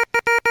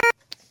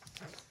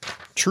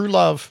 true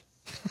love.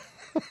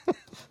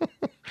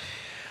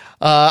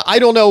 I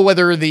don't know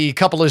whether the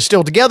couple is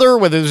still together,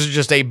 whether this is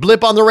just a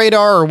blip on the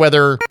radar, or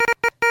whether...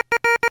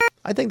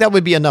 I think that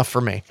would be enough for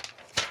me.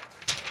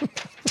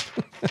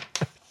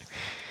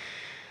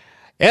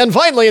 And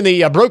finally, in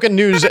the broken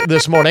news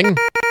this morning,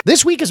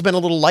 this week has been a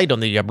little light on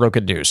the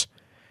broken news.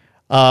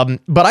 But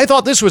I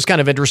thought this was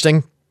kind of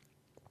interesting.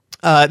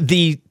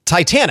 The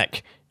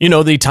Titanic,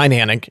 the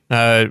Titanic,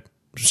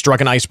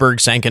 struck an iceberg,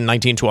 sank in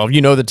 1912.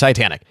 You know the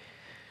Titanic.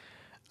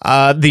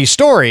 The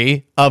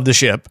story of the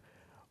ship,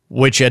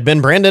 which had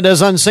been branded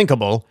as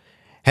unsinkable,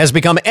 has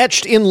become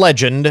etched in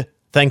legend,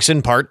 thanks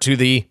in part to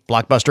the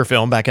blockbuster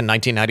film back in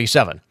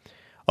 1997.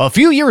 A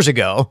few years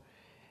ago,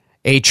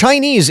 a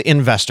Chinese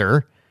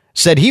investor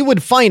said he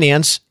would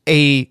finance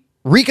a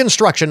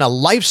reconstruction, a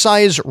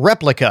life-size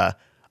replica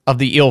of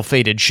the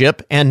ill-fated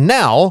ship, and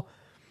now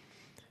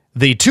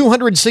the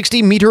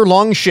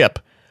 260-meter-long ship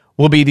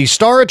will be the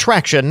star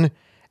attraction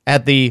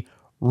at the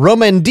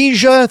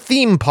Romandija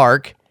theme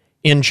park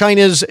in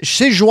China's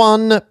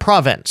Sichuan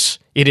province.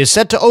 It is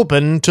set to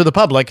open to the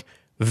public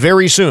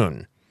very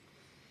soon.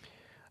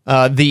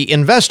 The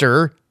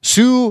investor,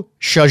 Su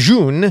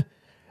Shajun,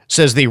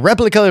 says the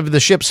replica of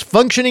the ship's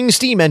functioning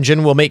steam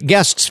engine will make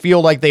guests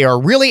feel like they are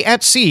really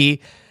at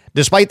sea,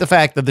 despite the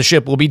fact that the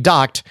ship will be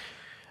docked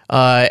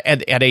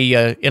in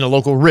a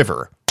local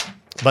river.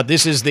 But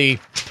this is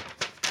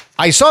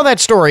I saw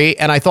that story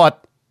and I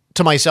thought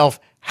to myself,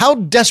 how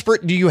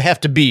desperate do you have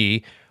to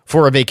be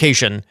for a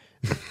vacation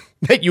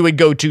that you would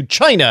go to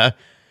China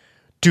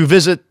to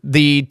visit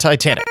the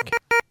Titanic?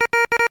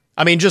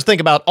 I mean, just think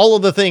about all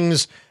of the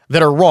things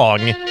that are wrong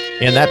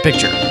in that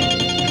picture.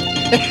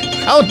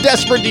 How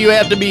desperate do you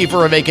have to be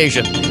for a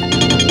vacation?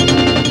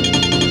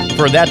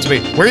 For that to be.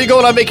 Where are you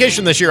going on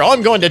vacation this year? Oh,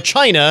 I'm going to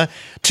China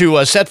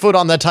to set foot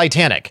on the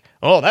Titanic.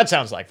 Oh, that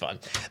sounds like fun.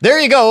 There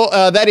you go.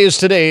 That is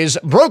today's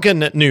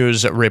Broken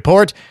News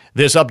Report.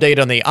 This update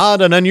on the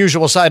odd and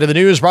unusual side of the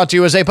news brought to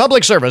you as a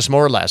public service,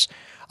 more or less,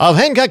 of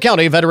Hancock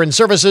County Veteran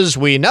Services.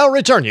 We now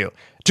return you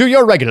to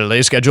your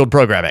regularly scheduled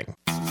programming.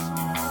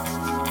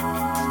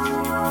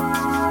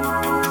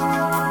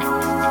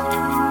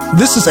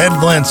 This is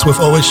Ed Lentz with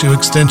OSU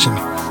Extension.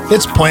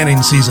 It's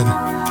planting season.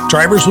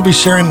 Drivers will be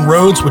sharing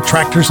roads with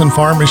tractors and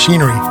farm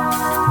machinery.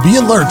 Be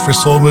alert for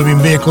slow-moving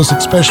vehicles,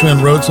 especially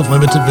on roads with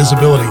limited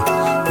visibility.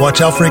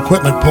 Watch out for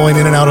equipment pulling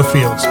in and out of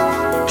fields.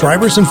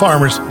 Drivers and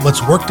farmers,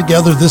 let's work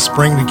together this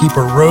spring to keep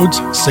our roads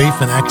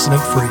safe and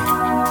accident-free.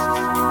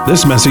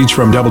 This message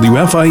from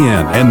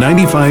WFIN and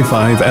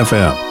 95.5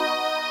 FM.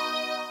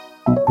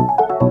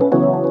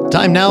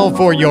 Time now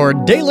for your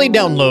daily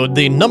download,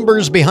 the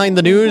numbers behind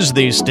the news,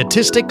 the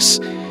statistics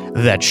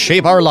that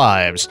shape our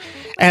lives.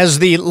 As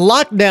the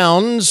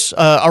lockdowns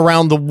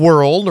around the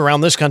world, around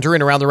this country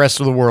and around the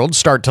rest of the world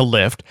start to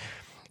lift,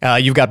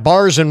 you've got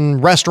bars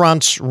and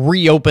restaurants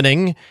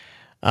reopening,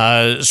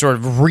 sort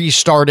of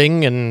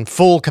restarting in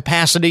full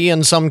capacity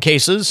in some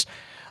cases,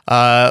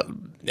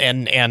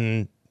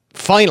 and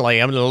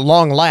finally, at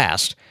long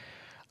last,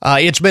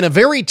 it's been a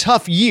very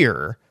tough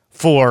year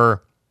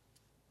for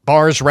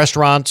bars,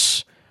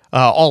 restaurants,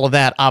 all of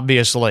that,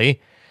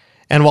 obviously.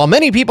 And while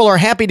many people are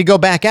happy to go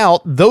back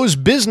out, those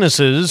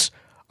businesses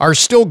are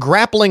still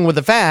grappling with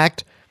the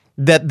fact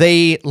that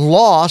they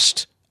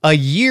lost a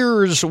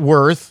year's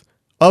worth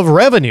of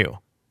revenue.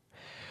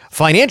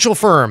 Financial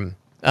firm,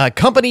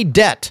 company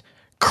debt,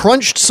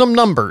 crunched some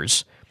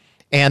numbers,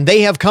 and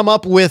they have come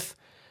up with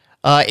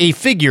a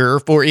figure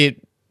for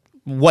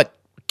what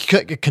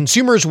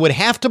consumers would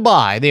have to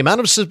buy, the amount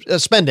of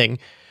spending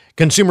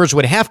consumers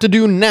would have to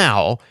do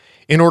now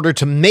in order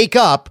to make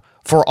up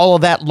for all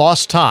of that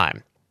lost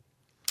time.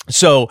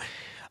 So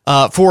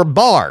for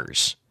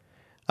bars,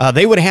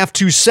 they would have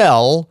to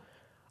sell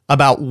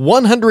about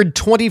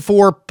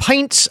 124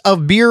 pints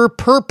of beer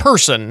per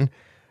person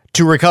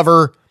to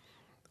recover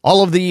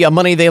all of the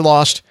money they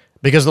lost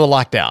because of the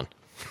lockdown.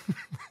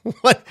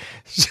 What?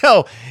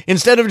 So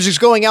instead of just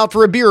going out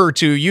for a beer or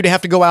two, you'd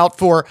have to go out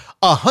for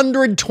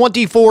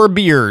 124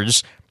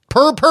 beers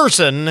per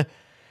person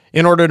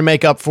in order to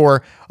make up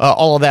for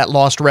all of that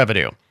lost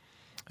revenue.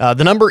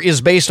 The number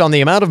is based on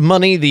the amount of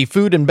money the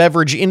food and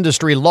beverage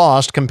industry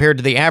lost compared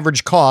to the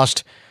average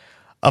cost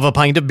of a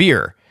pint of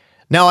beer.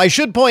 Now, I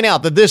should point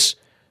out that this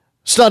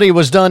study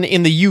was done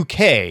in the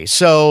UK,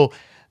 so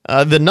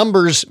the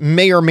numbers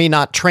may or may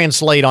not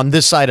translate on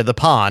this side of the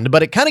pond,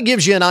 but it kind of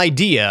gives you an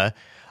idea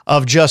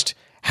of just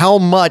how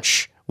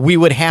much we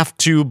would have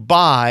to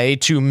buy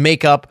to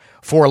make up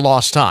for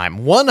lost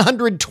time.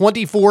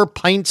 124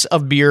 pints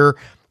of beer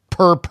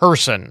per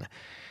person.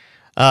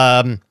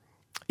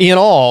 In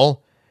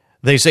all,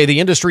 they say the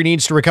industry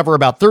needs to recover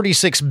about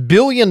 $36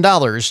 billion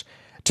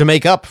to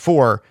make up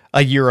for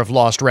a year of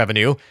lost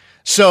revenue.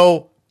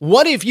 So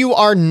what if you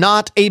are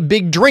not a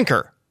big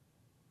drinker?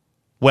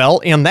 Well,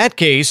 in that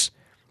case,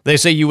 they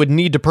say you would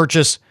need to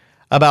purchase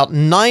about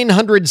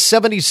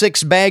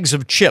 976 bags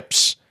of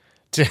chips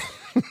to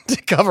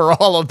cover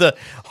all of the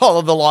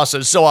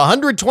losses. So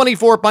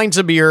 124 pints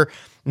of beer,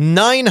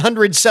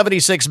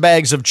 976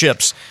 bags of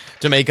chips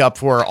to make up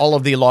for all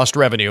of the lost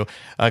revenue,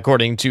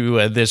 according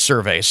to this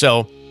survey.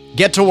 So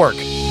get to work.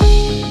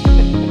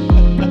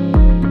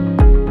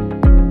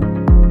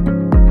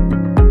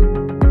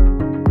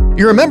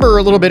 You remember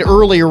a little bit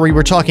earlier we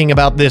were talking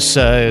about this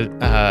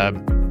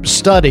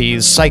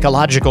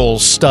psychological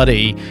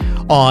study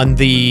on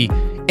the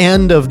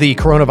end of the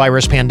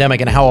coronavirus pandemic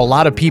and how a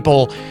lot of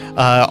people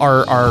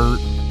are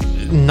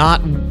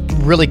not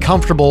really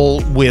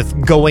comfortable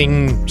with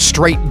going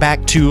straight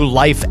back to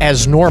life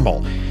as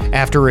normal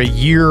after a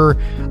year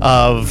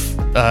of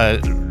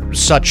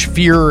such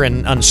fear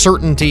and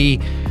uncertainty.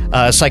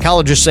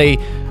 Psychologists say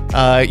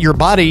your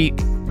body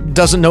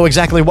doesn't know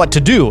exactly what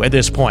to do at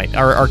this point.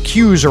 Our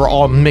cues are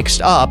all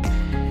mixed up.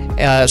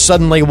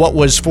 Suddenly what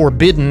was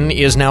forbidden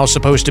is now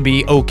supposed to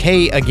be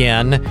okay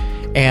again.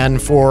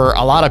 And for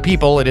a lot of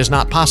people, it is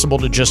not possible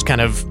to just kind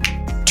of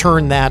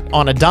turn that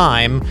on a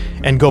dime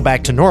and go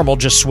back to normal,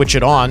 just switch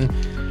it on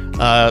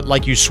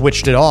like you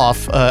switched it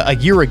off a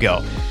year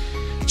ago.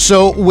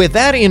 So with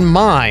that in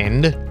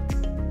mind,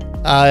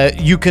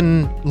 you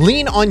can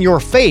lean on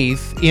your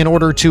faith in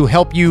order to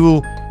help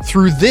you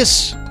through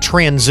this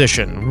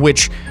transition,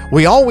 which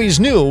we always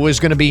knew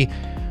was going to be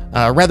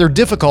rather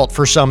difficult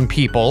for some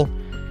people.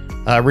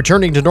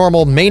 Returning to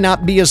normal may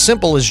not be as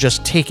simple as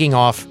just taking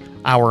off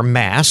our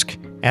mask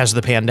as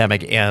the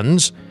pandemic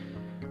ends,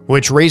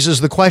 which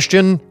raises the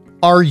question,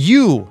 are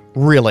you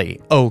really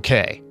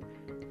okay?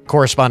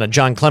 Correspondent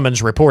John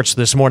Clemens reports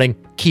this morning,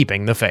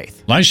 Keeping the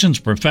Faith.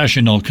 Licensed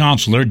professional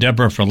counselor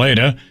Deborah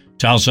Fileta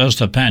tells us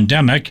the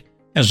pandemic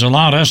has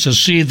allowed us to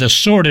see the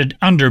sordid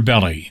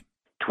underbelly.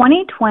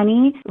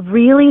 2020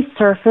 really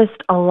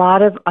surfaced a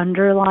lot of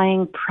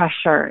underlying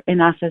pressure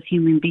in us as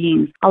human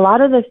beings. A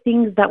lot of the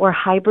things that were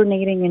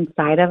hibernating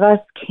inside of us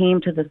came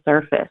to the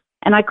surface.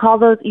 And I call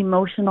those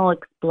emotional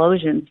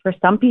explosions. For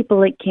some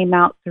people, it came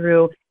out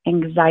through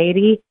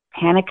anxiety,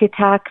 panic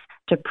attacks,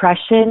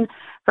 depression.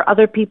 For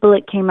other people,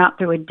 it came out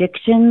through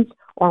addictions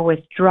or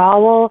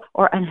withdrawal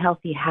or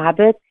unhealthy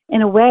habits.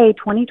 In a way,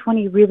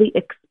 2020 really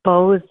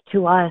exposed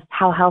to us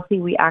how healthy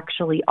we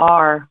actually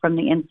are from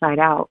the inside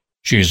out.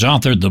 She's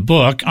authored the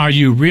book, Are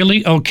You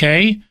Really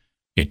Okay?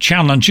 It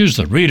challenges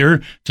the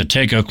reader to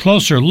take a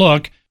closer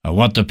look at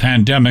what the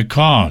pandemic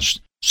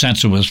caused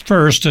since it was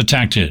first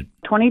detected.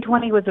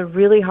 2020 was a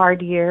really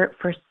hard year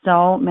for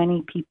so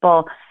many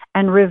people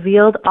and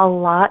revealed a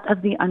lot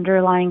of the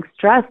underlying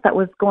stress that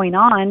was going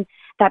on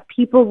that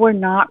people were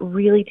not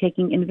really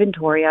taking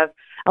inventory of.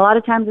 A lot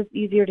of times it's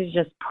easier to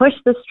just push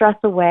the stress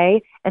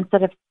away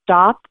instead of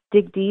stop,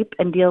 dig deep,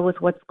 and deal with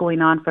what's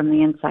going on from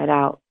the inside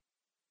out.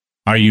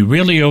 Are You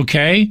Really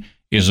Okay?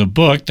 Is a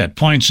book that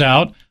points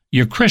out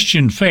your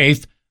Christian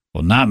faith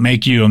will not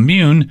make you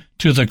immune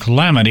to the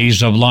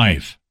calamities of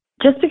life.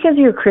 Just because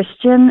you're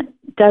Christian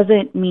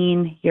doesn't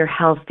mean you're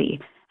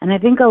healthy. And I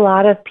think a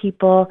lot of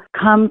people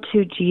come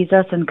to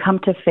Jesus and come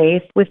to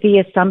faith with the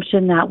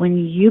assumption that when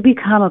you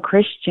become a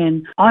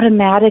Christian,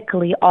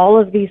 automatically all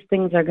of these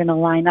things are going to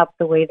line up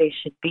the way they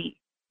should be.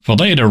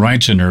 Fileta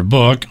writes in her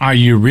book, Are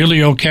You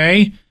Really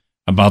Okay?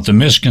 About the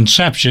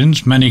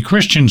misconceptions many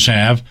Christians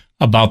have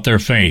about their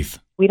faith.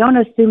 We don't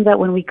assume that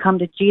when we come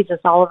to Jesus,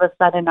 all of a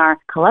sudden our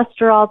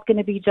cholesterol is going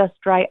to be just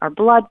right, our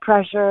blood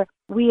pressure.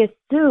 We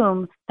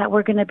assume that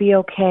we're going to be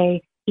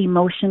okay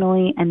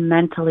emotionally and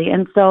mentally.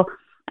 And so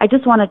I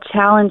just want to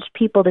challenge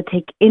people to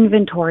take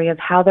inventory of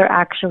how they're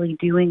actually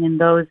doing in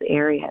those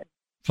areas.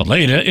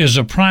 Fileta is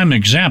a prime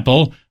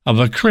example of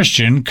a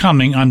Christian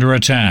coming under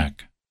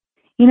attack.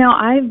 You know,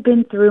 I've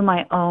been through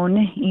my own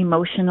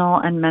emotional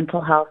and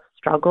mental health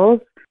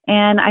struggles,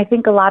 and I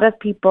think a lot of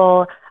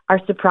people are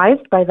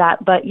surprised by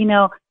that. But, you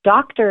know,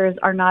 doctors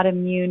are not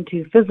immune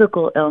to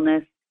physical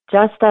illness,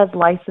 just as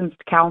licensed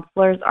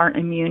counselors aren't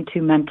immune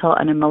to mental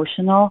and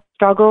emotional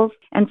struggles.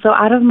 And so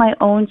out of my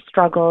own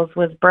struggles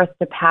was birthed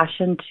the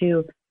passion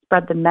to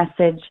spread the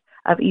message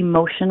of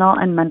emotional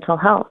and mental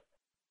health.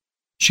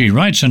 She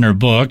writes in her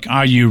book,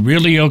 Are You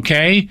Really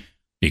Okay?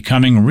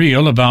 Becoming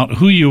real about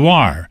who you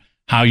are,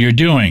 how you're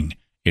doing,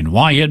 and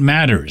why it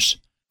matters,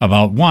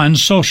 about one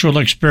social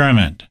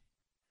experiment.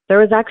 There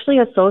was actually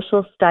a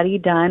social study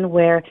done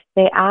where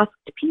they asked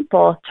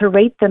people to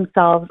rate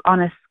themselves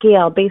on a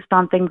scale based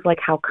on things like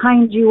how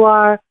kind you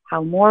are,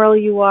 how moral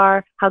you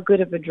are, how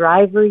good of a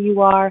driver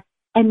you are.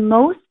 And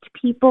most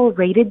people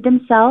rated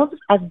themselves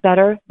as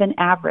better than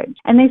average.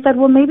 And they said,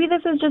 well, maybe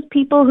this is just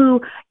people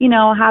who, you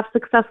know, have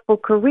successful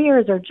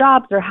careers or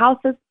jobs or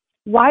houses.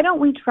 Why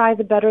don't we try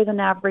the better than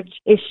average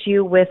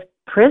issue with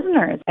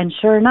prisoners? And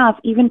sure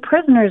enough, even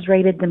prisoners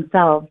rated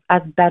themselves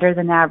as better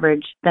than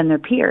average than their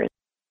peers.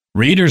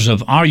 Readers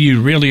of Are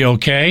You Really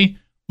Okay?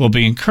 Will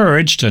be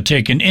encouraged to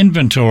take an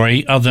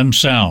inventory of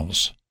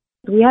themselves.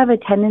 We have a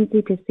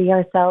tendency to see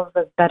ourselves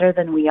as better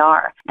than we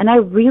are. And I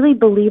really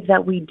believe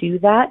that we do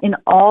that in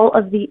all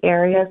of the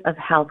areas of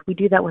health. We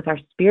do that with our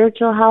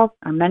spiritual health,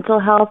 our mental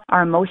health,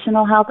 our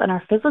emotional health, and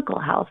our physical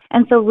health.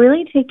 And so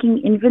really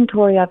taking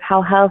inventory of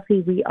how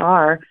healthy we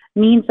are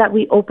means that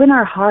we open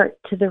our heart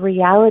to the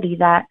reality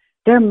that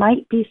there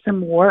might be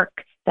some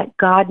work that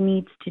God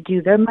needs to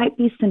do. There might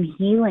be some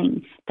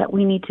healing that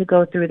we need to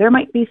go through. There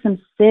might be some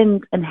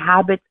sins and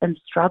habits and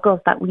struggles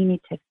that we need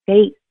to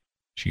face.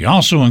 She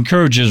also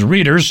encourages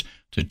readers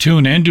to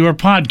tune into her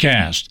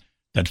podcast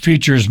that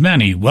features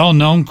many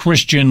well-known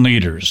Christian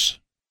leaders.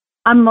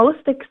 I'm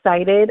most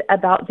excited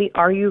about the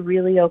Are You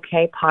Really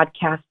Okay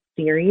podcast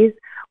series,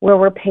 where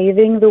we're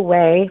paving the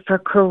way for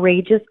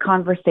courageous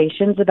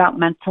conversations about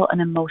mental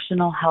and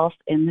emotional health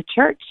in the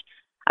church.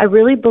 I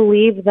really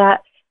believe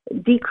that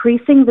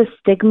decreasing the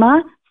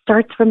stigma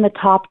starts from the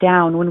top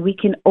down when we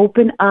can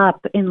open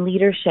up in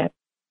leadership.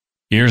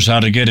 Here's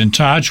how to get in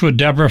touch with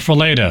Deborah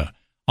Fileta,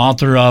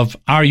 author of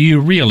Are You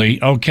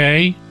Really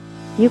Okay?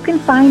 You can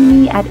find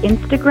me at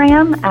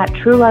Instagram at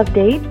True Love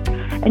Dates,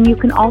 and you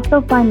can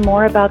also find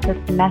more about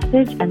this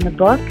message and the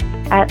book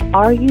at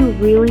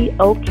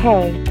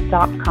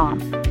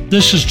areyoureallyok.com.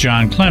 This is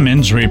John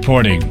Clemens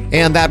reporting.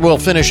 And that will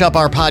finish up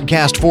our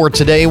podcast for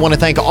today. I want to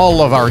thank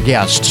all of our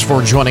guests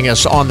for joining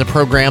us on the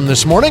program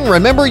this morning.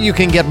 Remember, you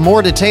can get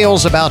more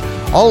details about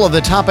all of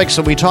the topics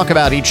that we talk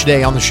about each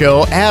day on the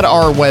show at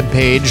our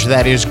webpage,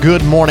 that is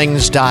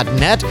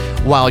goodmornings.net.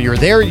 While you're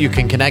there, you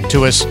can connect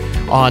to us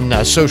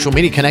on social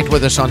media. Connect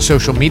with us on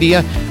social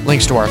media.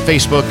 Links to our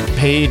Facebook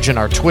page and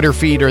our Twitter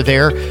feed are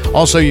there.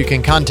 Also, you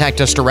can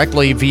contact us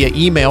directly via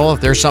email if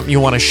there's something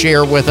you want to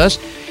share with us.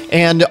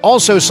 And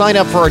also sign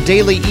up for our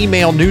daily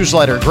email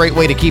newsletter. Great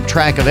way to keep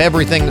track of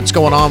everything that's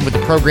going on with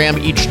the program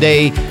each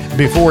day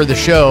before the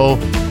show.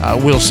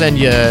 We'll send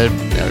you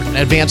an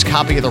advanced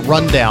copy of the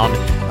rundown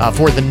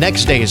for the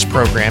next day's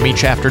program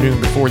each afternoon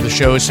before the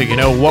show, so you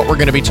know what we're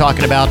going to be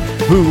talking about,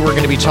 who we're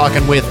going to be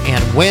talking with,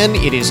 and when.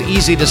 It is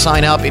easy to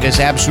sign up. It is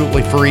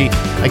absolutely free.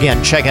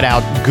 Again, check it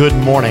out,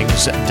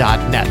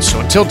 goodmornings.net. So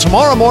until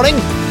tomorrow morning,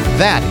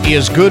 that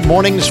is Good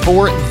Mornings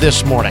for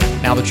this morning.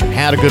 Now that you've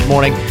had a good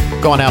morning,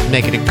 go on out and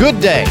make it a good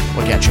day.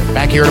 We'll get you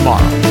back here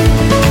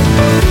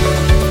tomorrow.